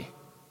pornography.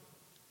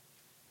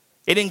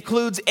 It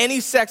includes any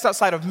sex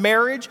outside of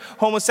marriage,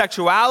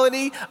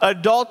 homosexuality,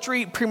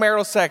 adultery,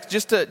 premarital sex.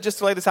 Just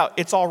to lay this out,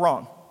 it's all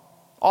wrong.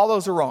 All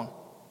those are wrong,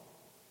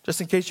 just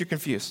in case you're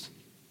confused.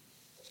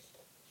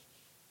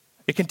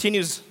 It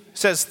continues,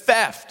 says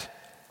theft,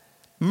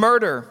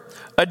 murder,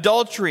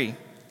 adultery,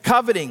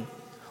 coveting,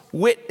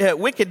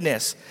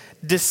 wickedness,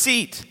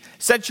 deceit,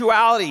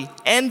 sensuality,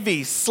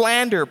 envy,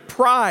 slander,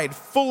 pride,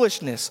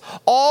 foolishness.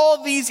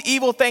 All these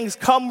evil things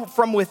come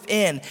from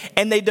within,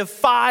 and they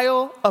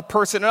defile a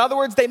person. In other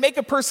words, they make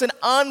a person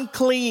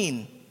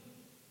unclean.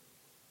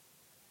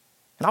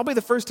 And I'll be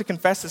the first to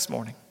confess this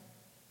morning,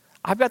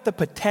 I've got the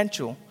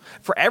potential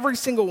for every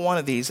single one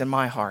of these in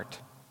my heart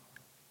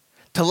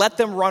to let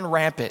them run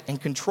rampant and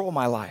control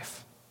my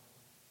life.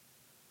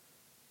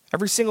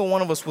 Every single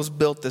one of us was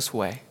built this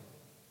way.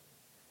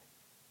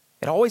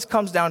 It always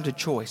comes down to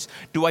choice.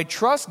 Do I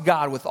trust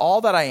God with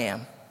all that I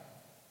am,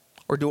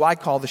 or do I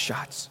call the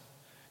shots?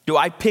 Do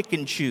I pick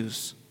and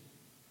choose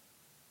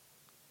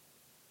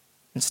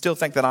and still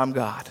think that I'm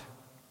God?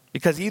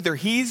 Because either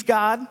he's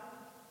God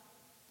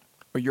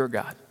or you're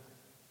God.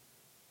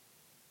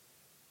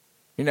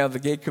 You know, the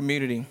gay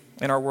community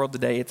in our world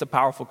today, it's a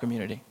powerful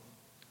community.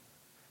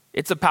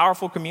 It's a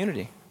powerful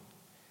community.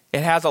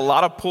 It has a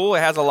lot of pull.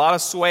 It has a lot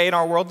of sway in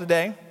our world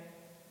today.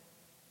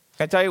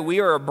 Can I tell you, we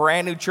are a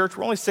brand new church.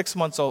 We're only 6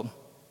 months old.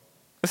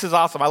 This is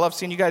awesome. I love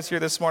seeing you guys here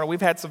this morning.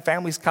 We've had some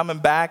families coming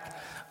back.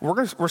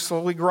 We're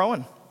slowly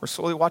growing. We're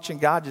slowly watching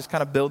God just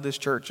kind of build this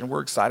church, and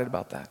we're excited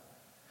about that.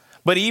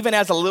 But even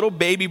as a little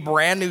baby,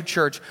 brand new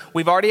church,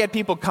 we've already had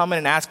people come in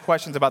and ask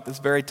questions about this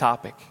very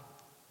topic.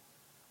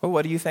 Well,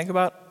 what do you think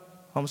about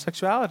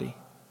homosexuality?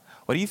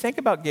 What do you think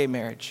about gay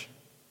marriage?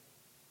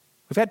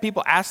 We've had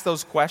people ask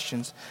those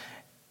questions.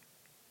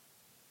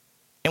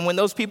 And when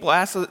those people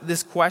ask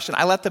this question,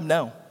 I let them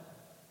know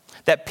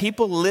that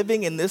people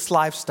living in this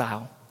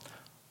lifestyle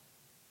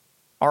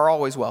are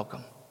always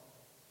welcome.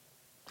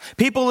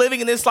 People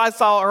living in this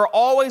lifestyle are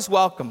always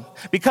welcome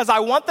because I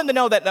want them to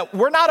know that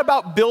we're not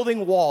about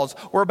building walls.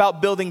 We're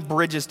about building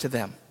bridges to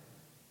them.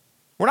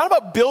 We're not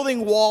about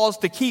building walls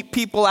to keep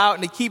people out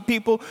and to keep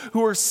people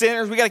who are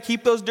sinners. We got to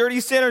keep those dirty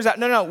sinners out.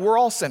 No, we're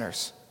all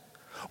sinners.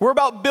 We're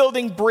about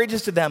building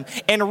bridges to them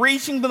and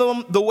reaching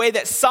them the way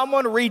that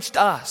someone reached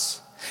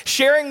us.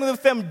 Sharing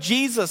with them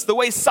Jesus, the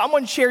way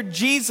someone shared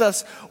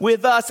Jesus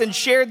with us and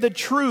shared the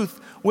truth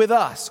with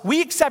us.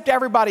 We accept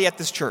everybody at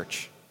this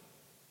church.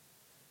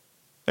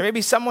 There may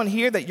be someone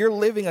here that you're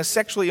living a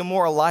sexually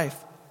immoral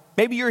life.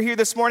 Maybe you're here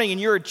this morning and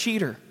you're a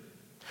cheater,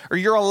 or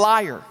you're a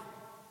liar,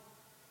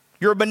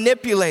 you're a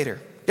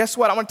manipulator. Guess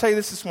what? I want to tell you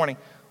this morning.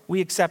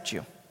 We accept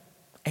you,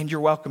 and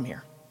you're welcome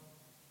here.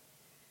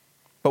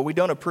 But we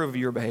don't approve of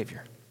your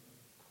behavior.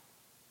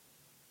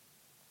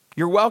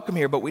 You're welcome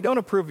here, but we don't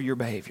approve of your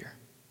behavior.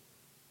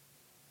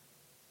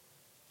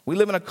 We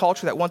live in a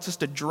culture that wants us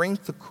to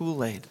drink the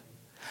Kool-Aid,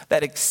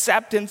 that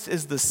acceptance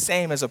is the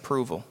same as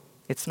approval.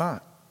 It's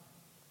not.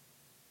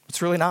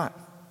 It's really not.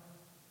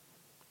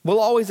 We'll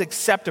always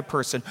accept a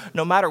person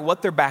no matter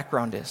what their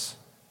background is,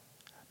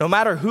 no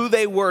matter who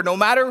they were, no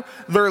matter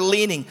their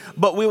leaning,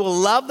 but we will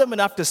love them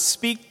enough to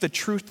speak the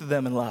truth to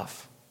them in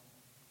love.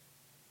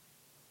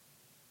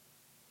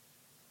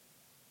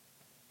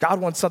 God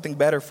wants something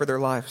better for their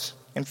lives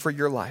and for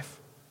your life.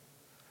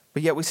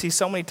 But yet we see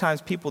so many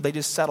times people, they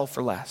just settle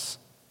for less.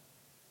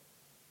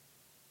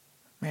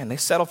 Man, they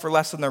settle for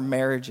less in their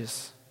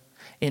marriages,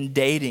 in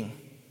dating,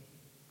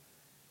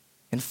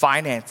 in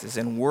finances,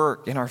 in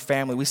work, in our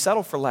family. We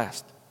settle for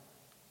less.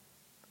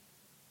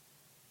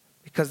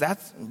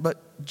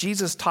 But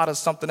Jesus taught us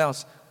something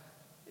else.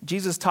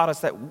 Jesus taught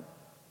us that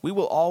we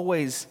will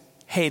always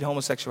hate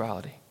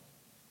homosexuality.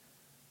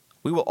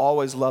 We will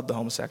always love the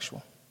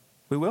homosexual.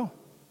 We will.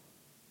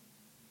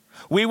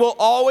 We will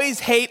always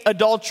hate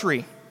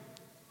adultery,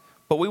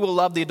 but we will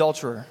love the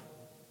adulterer.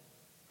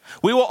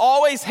 We will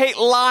always hate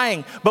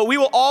lying, but we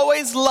will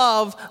always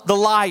love the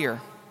liar.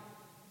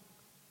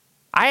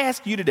 I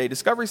ask you today,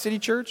 Discovery City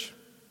Church,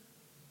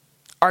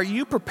 are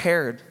you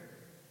prepared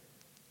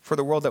for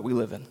the world that we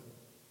live in?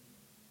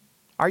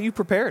 Are you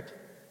prepared?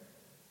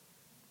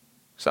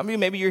 Some of you,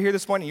 maybe you're here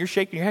this morning, you're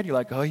shaking your head, you're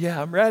like, oh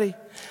yeah, I'm ready.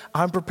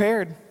 I'm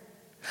prepared.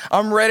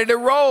 I'm ready to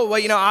roll.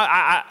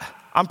 Well,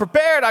 I'm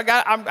prepared. I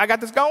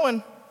got this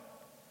going.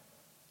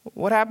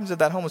 What happens if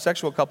that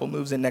homosexual couple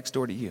moves in next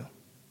door to you?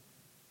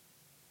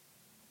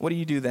 What do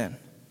you do then?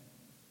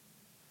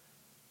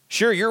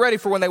 Sure, you're ready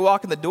for when they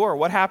walk in the door.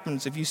 What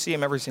happens if you see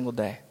them every single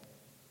day?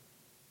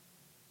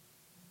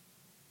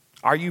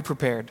 Are you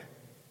prepared?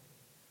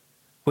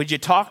 Would you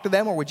talk to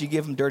them or would you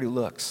give them dirty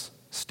looks?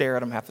 Stare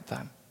at them half the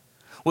time.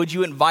 Would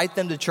you invite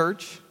them to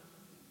church?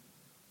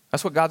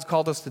 That's what God's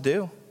called us to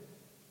do.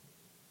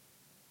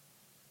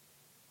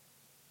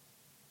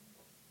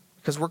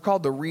 Because we're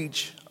called to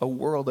reach a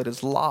world that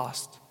is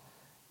lost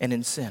and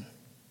in sin.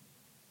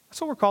 That's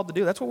what we're called to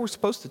do. That's what we're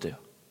supposed to do.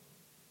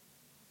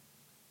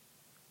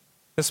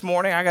 This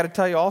morning, I got to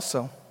tell you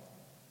also,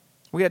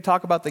 we got to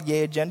talk about the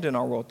gay agenda in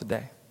our world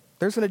today.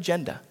 There's an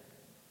agenda.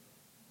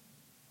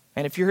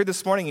 And if you're here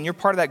this morning and you're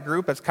part of that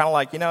group that's kind of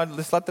like,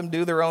 just let them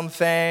do their own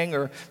thing,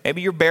 or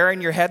maybe you're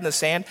burying your head in the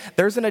sand,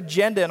 there's an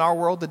agenda in our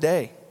world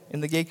today in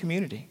the gay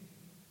community.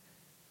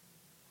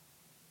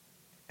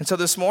 And so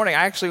this morning,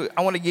 I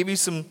want to give you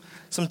some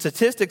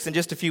statistics in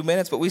just a few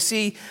minutes, but we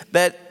see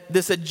that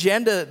this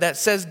agenda that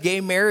says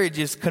gay marriage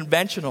is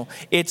conventional,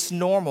 it's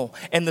normal,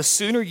 and the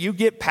sooner you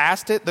get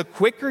past it, the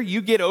quicker you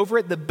get over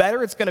it, the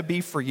better it's going to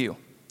be for you.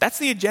 That's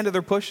the agenda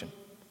they're pushing.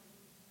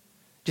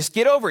 Just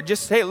get over it.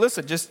 Just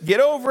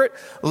get over it.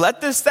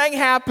 Let this thing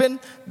happen.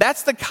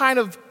 That's the kind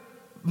of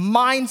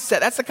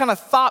mindset, that's the kind of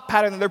thought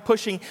pattern that they're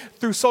pushing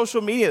through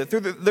social media,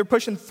 they're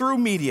pushing through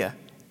media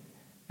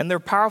and their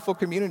powerful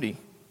community.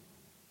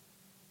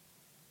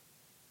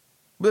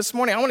 This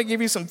morning, I want to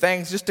give you some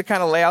things just to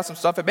kind of lay out some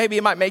stuff. Maybe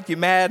it might make you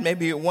mad.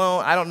 Maybe it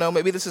won't. I don't know.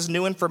 Maybe this is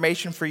new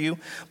information for you.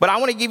 But I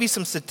want to give you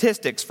some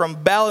statistics from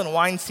Bell and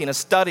Weinstein, a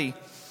study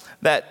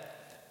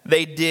that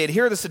they did.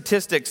 Here are the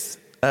statistics.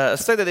 A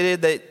study that they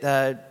did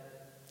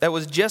that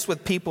was just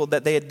with people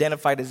that they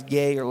identified as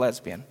gay or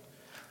lesbian.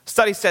 The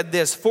study said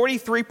this: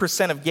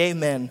 43% of gay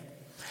men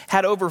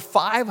had over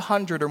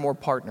 500 or more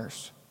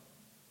partners.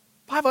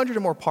 500 or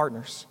more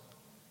partners.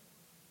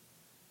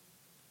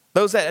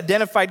 Those that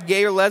identified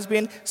gay or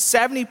lesbian,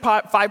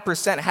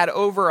 75% had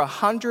over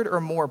 100 or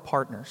more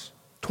partners.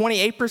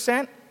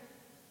 28%,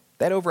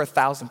 they had over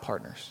 1,000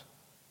 partners.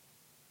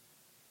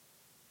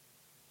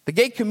 The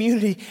gay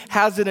community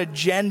has an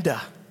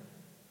agenda.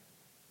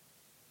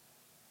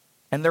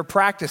 And their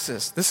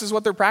practices, this is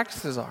what their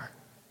practices are.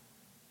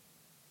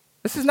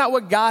 This is not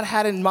what God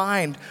had in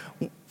mind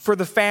for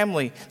the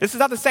family. This is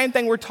not the same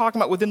thing we're talking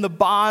about within the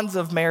bonds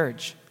of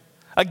marriage.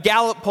 A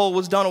Gallup poll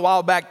was done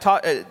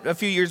a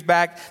few years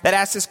back that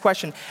asked this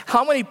question: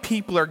 how many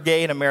people are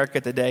gay in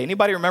America today?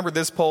 Anybody remember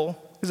this poll?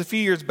 It was a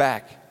few years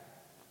back.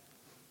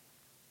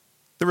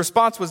 The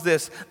response was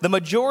this: the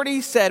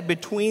majority said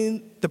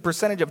between the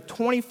percentage of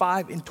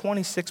 25 and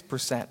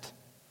 26%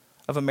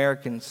 of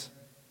Americans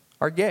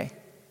are gay.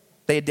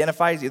 they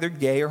identify as either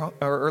gay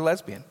or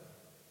lesbian.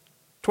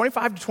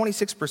 25 to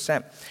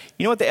 26%.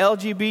 You know what the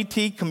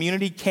LGBT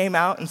community came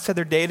out and said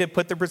their data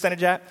put their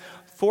percentage at?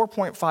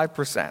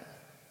 4.5%.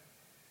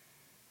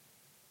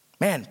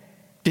 Man,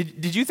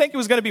 did you think it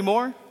was going to be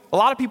more? A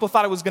lot of people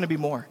thought it was going to be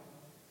more.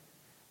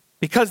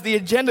 Because the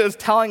agenda is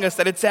telling us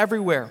that it's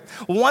everywhere.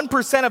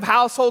 1% of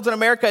households in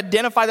America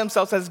identify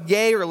themselves as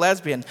gay or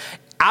lesbian.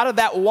 Out of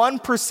that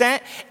 1%,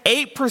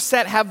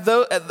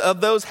 8% of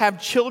those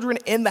have children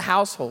in the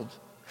household.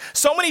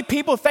 So many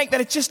people think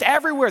that it's just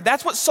everywhere.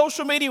 That's what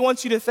social media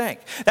wants you to think.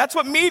 That's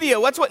what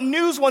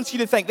news wants you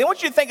to think. They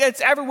want you to think that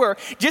it's everywhere.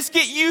 Just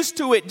get used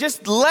to it.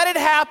 Just let it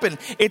happen.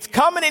 It's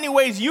coming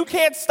anyways. You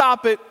can't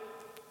stop it.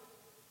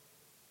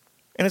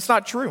 And it's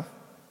not true.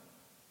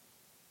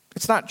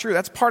 It's not true.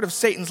 That's part of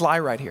Satan's lie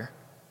right here.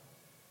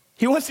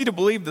 He wants you to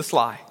believe this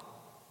lie.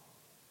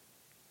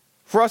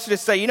 For us to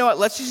just say, you know what,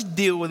 let's just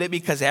deal with it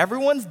because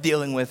everyone's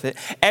dealing with it.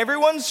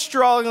 Everyone's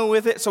struggling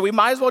with it, so we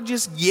might as well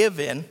just give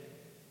in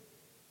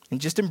and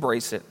just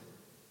embrace it.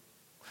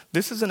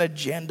 This is an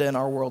agenda in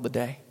our world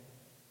today.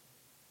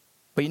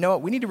 But you know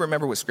what? We need to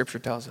remember what Scripture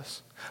tells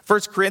us.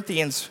 1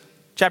 Corinthians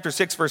chapter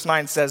 6, verse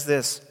 9 says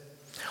this,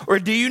 "Or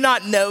do you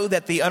not know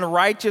that the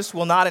unrighteous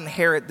will not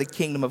inherit the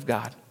kingdom of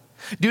God?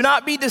 Do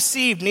not be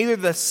deceived, neither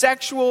the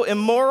sexual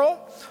immoral,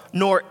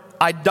 nor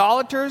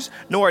idolaters,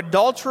 nor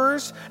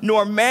adulterers,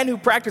 nor men who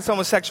practice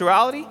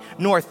homosexuality,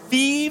 nor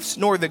thieves,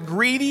 nor the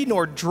greedy,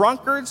 nor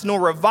drunkards,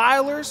 nor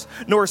revilers,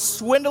 nor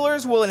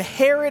swindlers will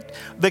inherit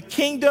the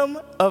kingdom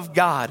of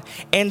God.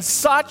 And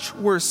such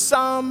were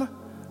some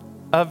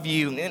of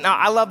you." Now,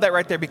 I love that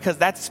right there because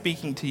that's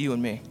speaking to you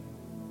and me.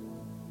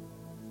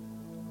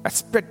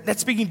 That's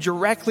speaking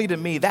directly to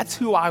me. That's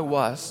who I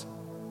was.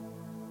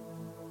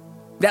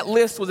 That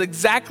list was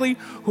exactly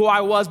who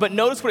I was. But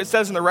notice what it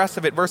says in the rest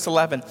of it, verse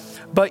 11.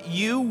 "But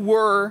you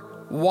were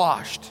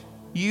washed.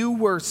 You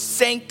were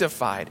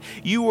sanctified.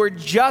 You were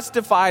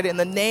justified in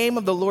the name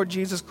of the Lord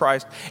Jesus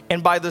Christ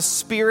and by the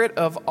Spirit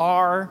of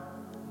our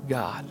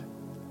God."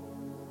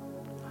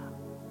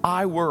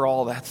 I were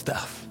all that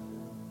stuff.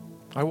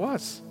 I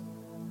was.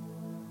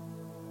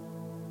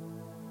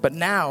 But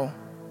now,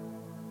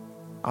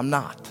 I'm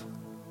not.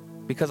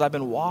 Because I've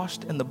been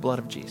washed in the blood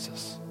of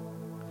Jesus.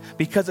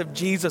 Because of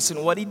Jesus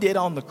and what he did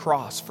on the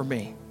cross for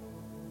me.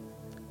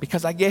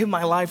 Because I gave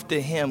my life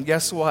to him,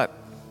 guess what?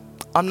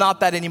 I'm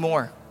not that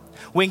anymore.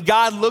 When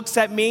God looks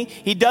at me,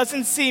 he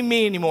doesn't see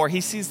me anymore.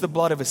 He sees the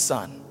blood of his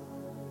son.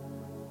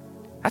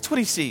 That's what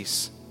he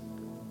sees.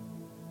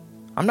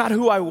 I'm not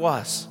who I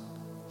was.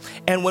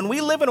 And when we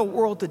live in a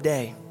world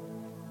today,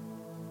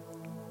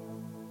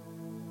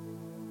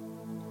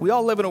 we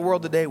all live in a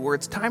world today where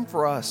it's time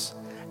for us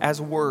as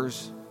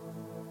words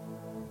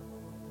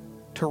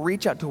to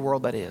reach out to a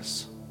world that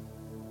is.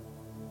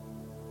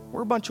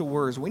 We're a bunch of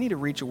words. We need to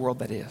reach a world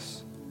that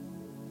is.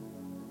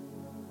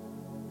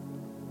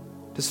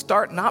 To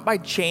start not by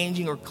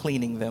changing or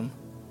cleaning them.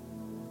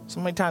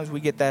 So many times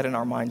we get that in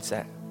our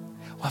mindset.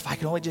 Well, if I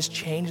can only just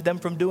change them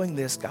from doing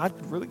this, God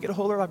could really get a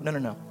hold of their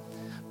life. No.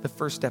 The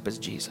first step is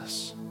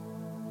Jesus.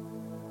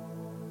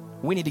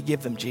 We need to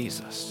give them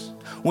Jesus.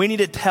 We need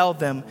to tell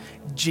them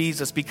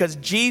Jesus because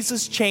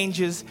Jesus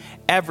changes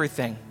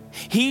everything.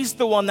 He's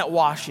the one that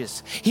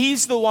washes.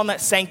 He's the one that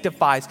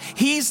sanctifies.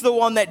 He's the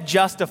one that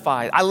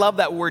justifies. I love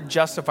that word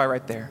justify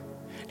right there.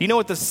 Do you know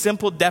what the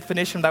simple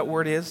definition of that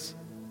word is?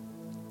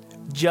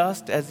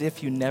 Just as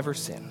if you never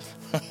sinned.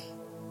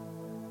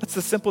 That's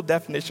the simple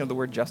definition of the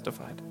word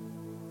justified.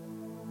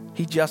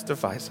 He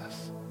justifies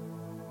us.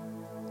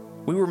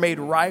 We were made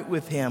right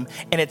with him,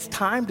 and it's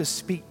time to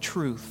speak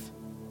truth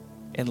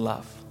in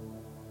love.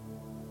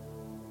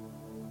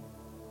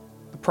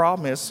 The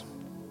problem is,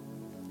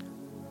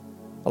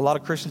 a lot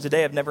of Christians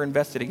today have never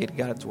investigated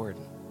God's word.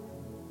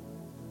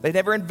 They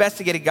never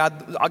investigated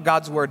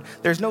God's word.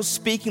 There's no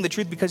speaking the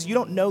truth because you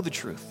don't know the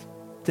truth.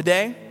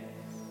 Today,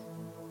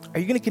 are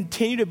you going to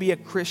continue to be a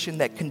Christian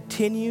that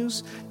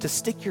continues to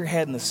stick your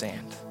head in the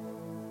sand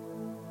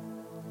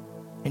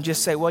and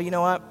just say, well, you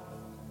know what?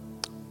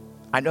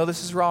 I know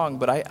this is wrong,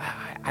 but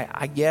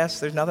I guess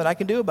there's nothing I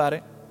can do about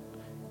it.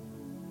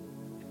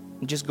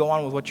 And just go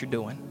on with what you're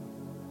doing.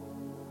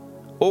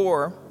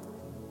 Or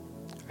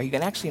are you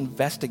going to actually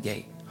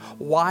investigate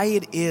why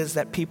it is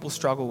that people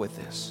struggle with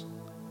this?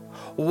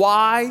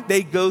 Why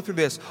they go through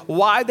this?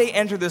 Why they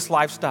enter this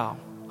lifestyle?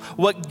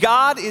 What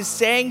God is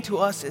saying to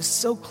us is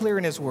so clear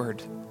in his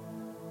word.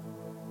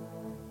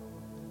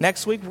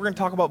 Next week, we're going to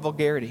talk about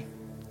vulgarity.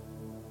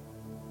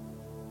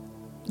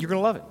 You're going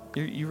to love it.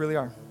 You really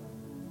are.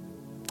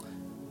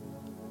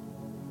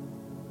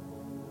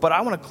 But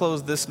I want to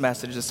close this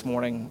message this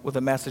morning with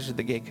a message to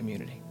the gay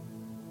community.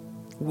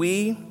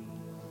 We,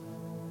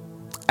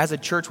 as a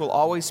church, will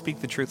always speak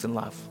the truth in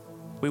love.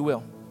 We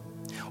will.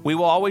 We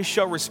will always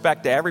show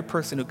respect to every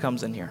person who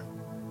comes in here.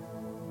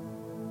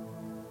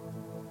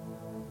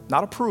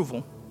 Not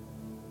approval,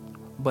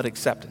 but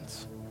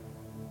acceptance.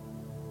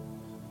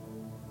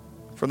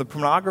 From the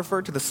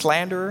pornographer to the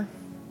slanderer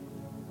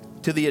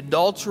to the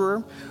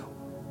adulterer,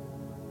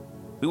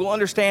 we will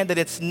understand that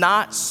it's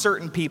not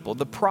certain people.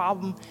 The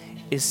problem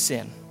is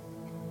sin.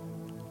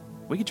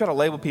 We can try to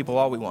label people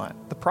all we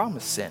want. The problem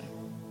is sin.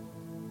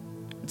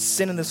 It's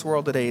sin in this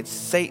world today. It's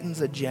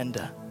Satan's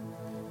agenda.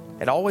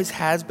 It always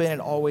has been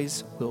and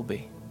always will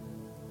be.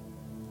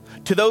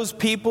 To those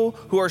people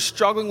who are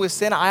struggling with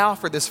sin, I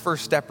offer this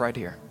first step right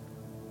here.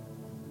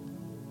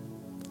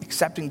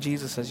 Accepting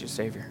Jesus as your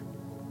Savior.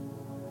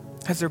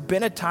 Has there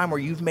been a time where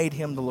you've made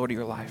him the Lord of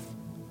your life?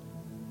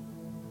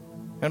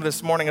 And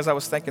this morning as I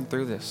was thinking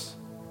through this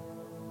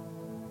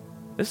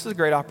is a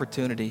great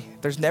opportunity.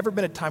 There's never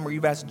been a time where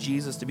you've asked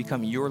Jesus to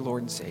become your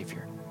Lord and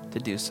Savior to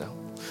do so.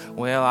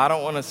 Well, I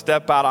don't want to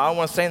step out. I don't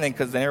want to say anything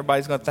because then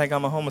everybody's going to think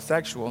I'm a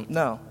homosexual.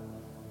 No,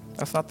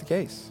 that's not the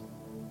case.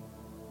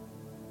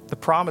 The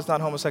problem is not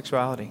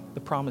homosexuality.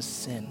 The problem is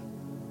sin.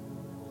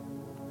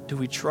 Do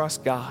we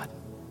trust God?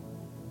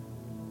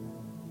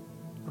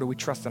 Or do we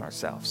trust in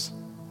ourselves?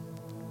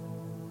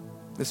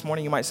 This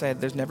morning you might say,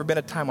 there's never been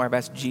a time where I've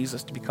asked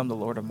Jesus to become the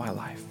Lord of my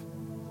life.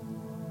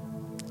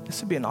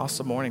 This would be an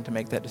awesome morning to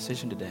make that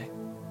decision today.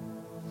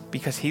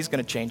 Because he's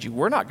going to change you.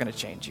 We're not going to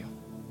change you.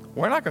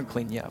 We're not going to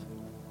clean you up.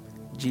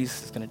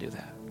 Jesus is going to do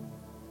that.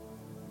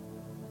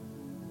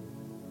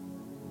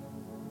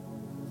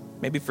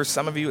 Maybe for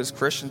some of you as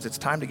Christians, it's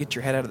time to get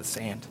your head out of the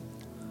sand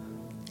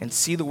and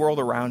see the world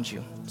around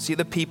you. See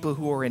the people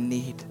who are in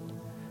need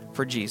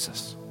for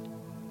Jesus.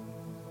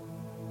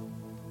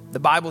 The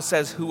Bible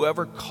says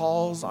whoever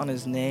calls on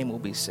his name will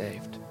be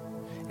saved.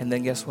 And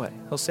then guess what?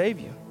 He'll save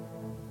you.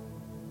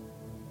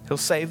 He'll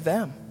save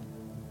them.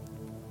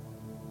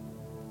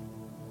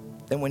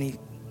 Then when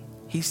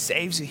he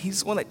saves you,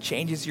 he's the one that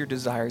changes your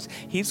desires.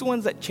 He's the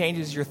one that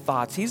changes your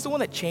thoughts. He's the one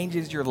that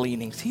changes your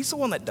leanings. He's the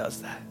one that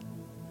does that.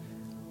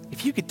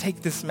 If you could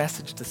take this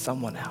message to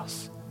someone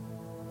else,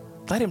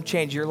 let him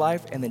change your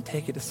life and then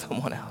take it to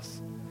someone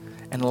else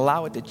and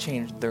allow it to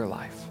change their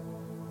life.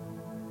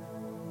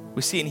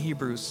 We see in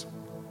Hebrews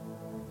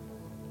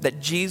that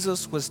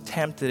Jesus was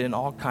tempted in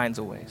all kinds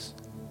of ways,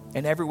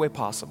 in every way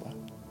possible.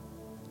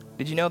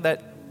 Did you know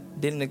that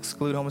didn't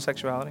exclude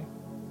homosexuality?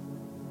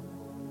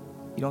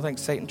 You don't think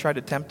Satan tried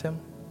to tempt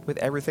him with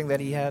everything that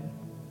he had?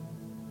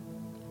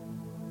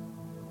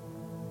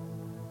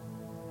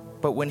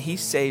 But when he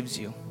saves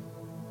you,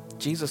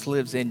 Jesus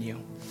lives in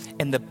you.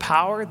 And the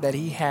power that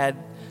he had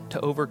to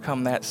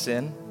overcome that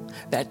sin,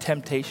 that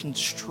temptation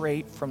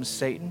straight from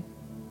Satan,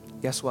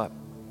 guess what?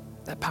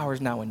 That power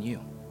is now in you.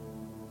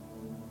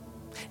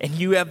 And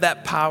you have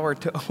that power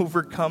to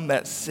overcome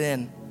that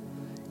sin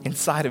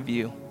inside of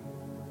you.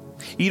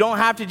 You don't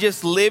have to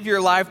just live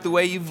your life the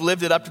way you've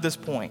lived it up to this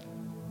point.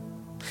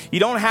 You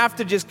don't have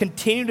to just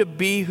continue to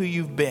be who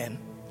you've been.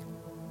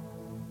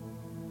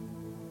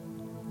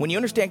 When you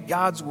understand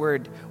God's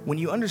word, when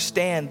you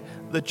understand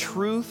the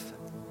truth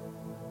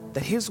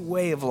that his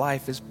way of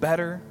life is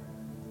better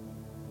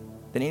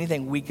than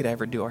anything we could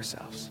ever do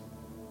ourselves.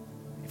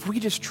 If we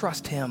just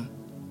trust him,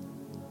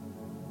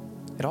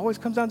 it always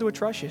comes down to a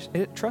trust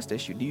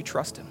issue. Do you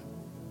trust him?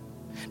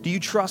 Do you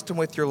trust him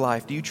with your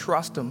life? Do you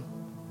trust him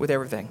with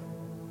everything?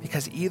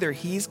 Because either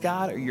he's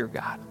God or you're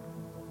God.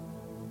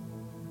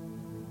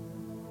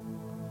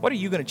 What are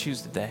you going to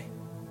choose today?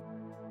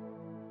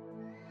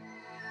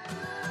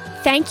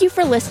 Thank you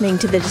for listening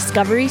to the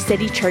Discovery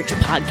City Church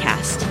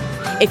podcast.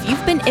 If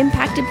you've been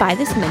impacted by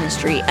this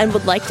ministry and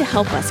would like to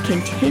help us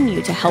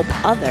continue to help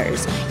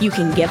others, you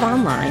can give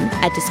online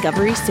at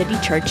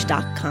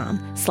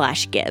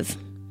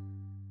discoverycitychurch.com/give.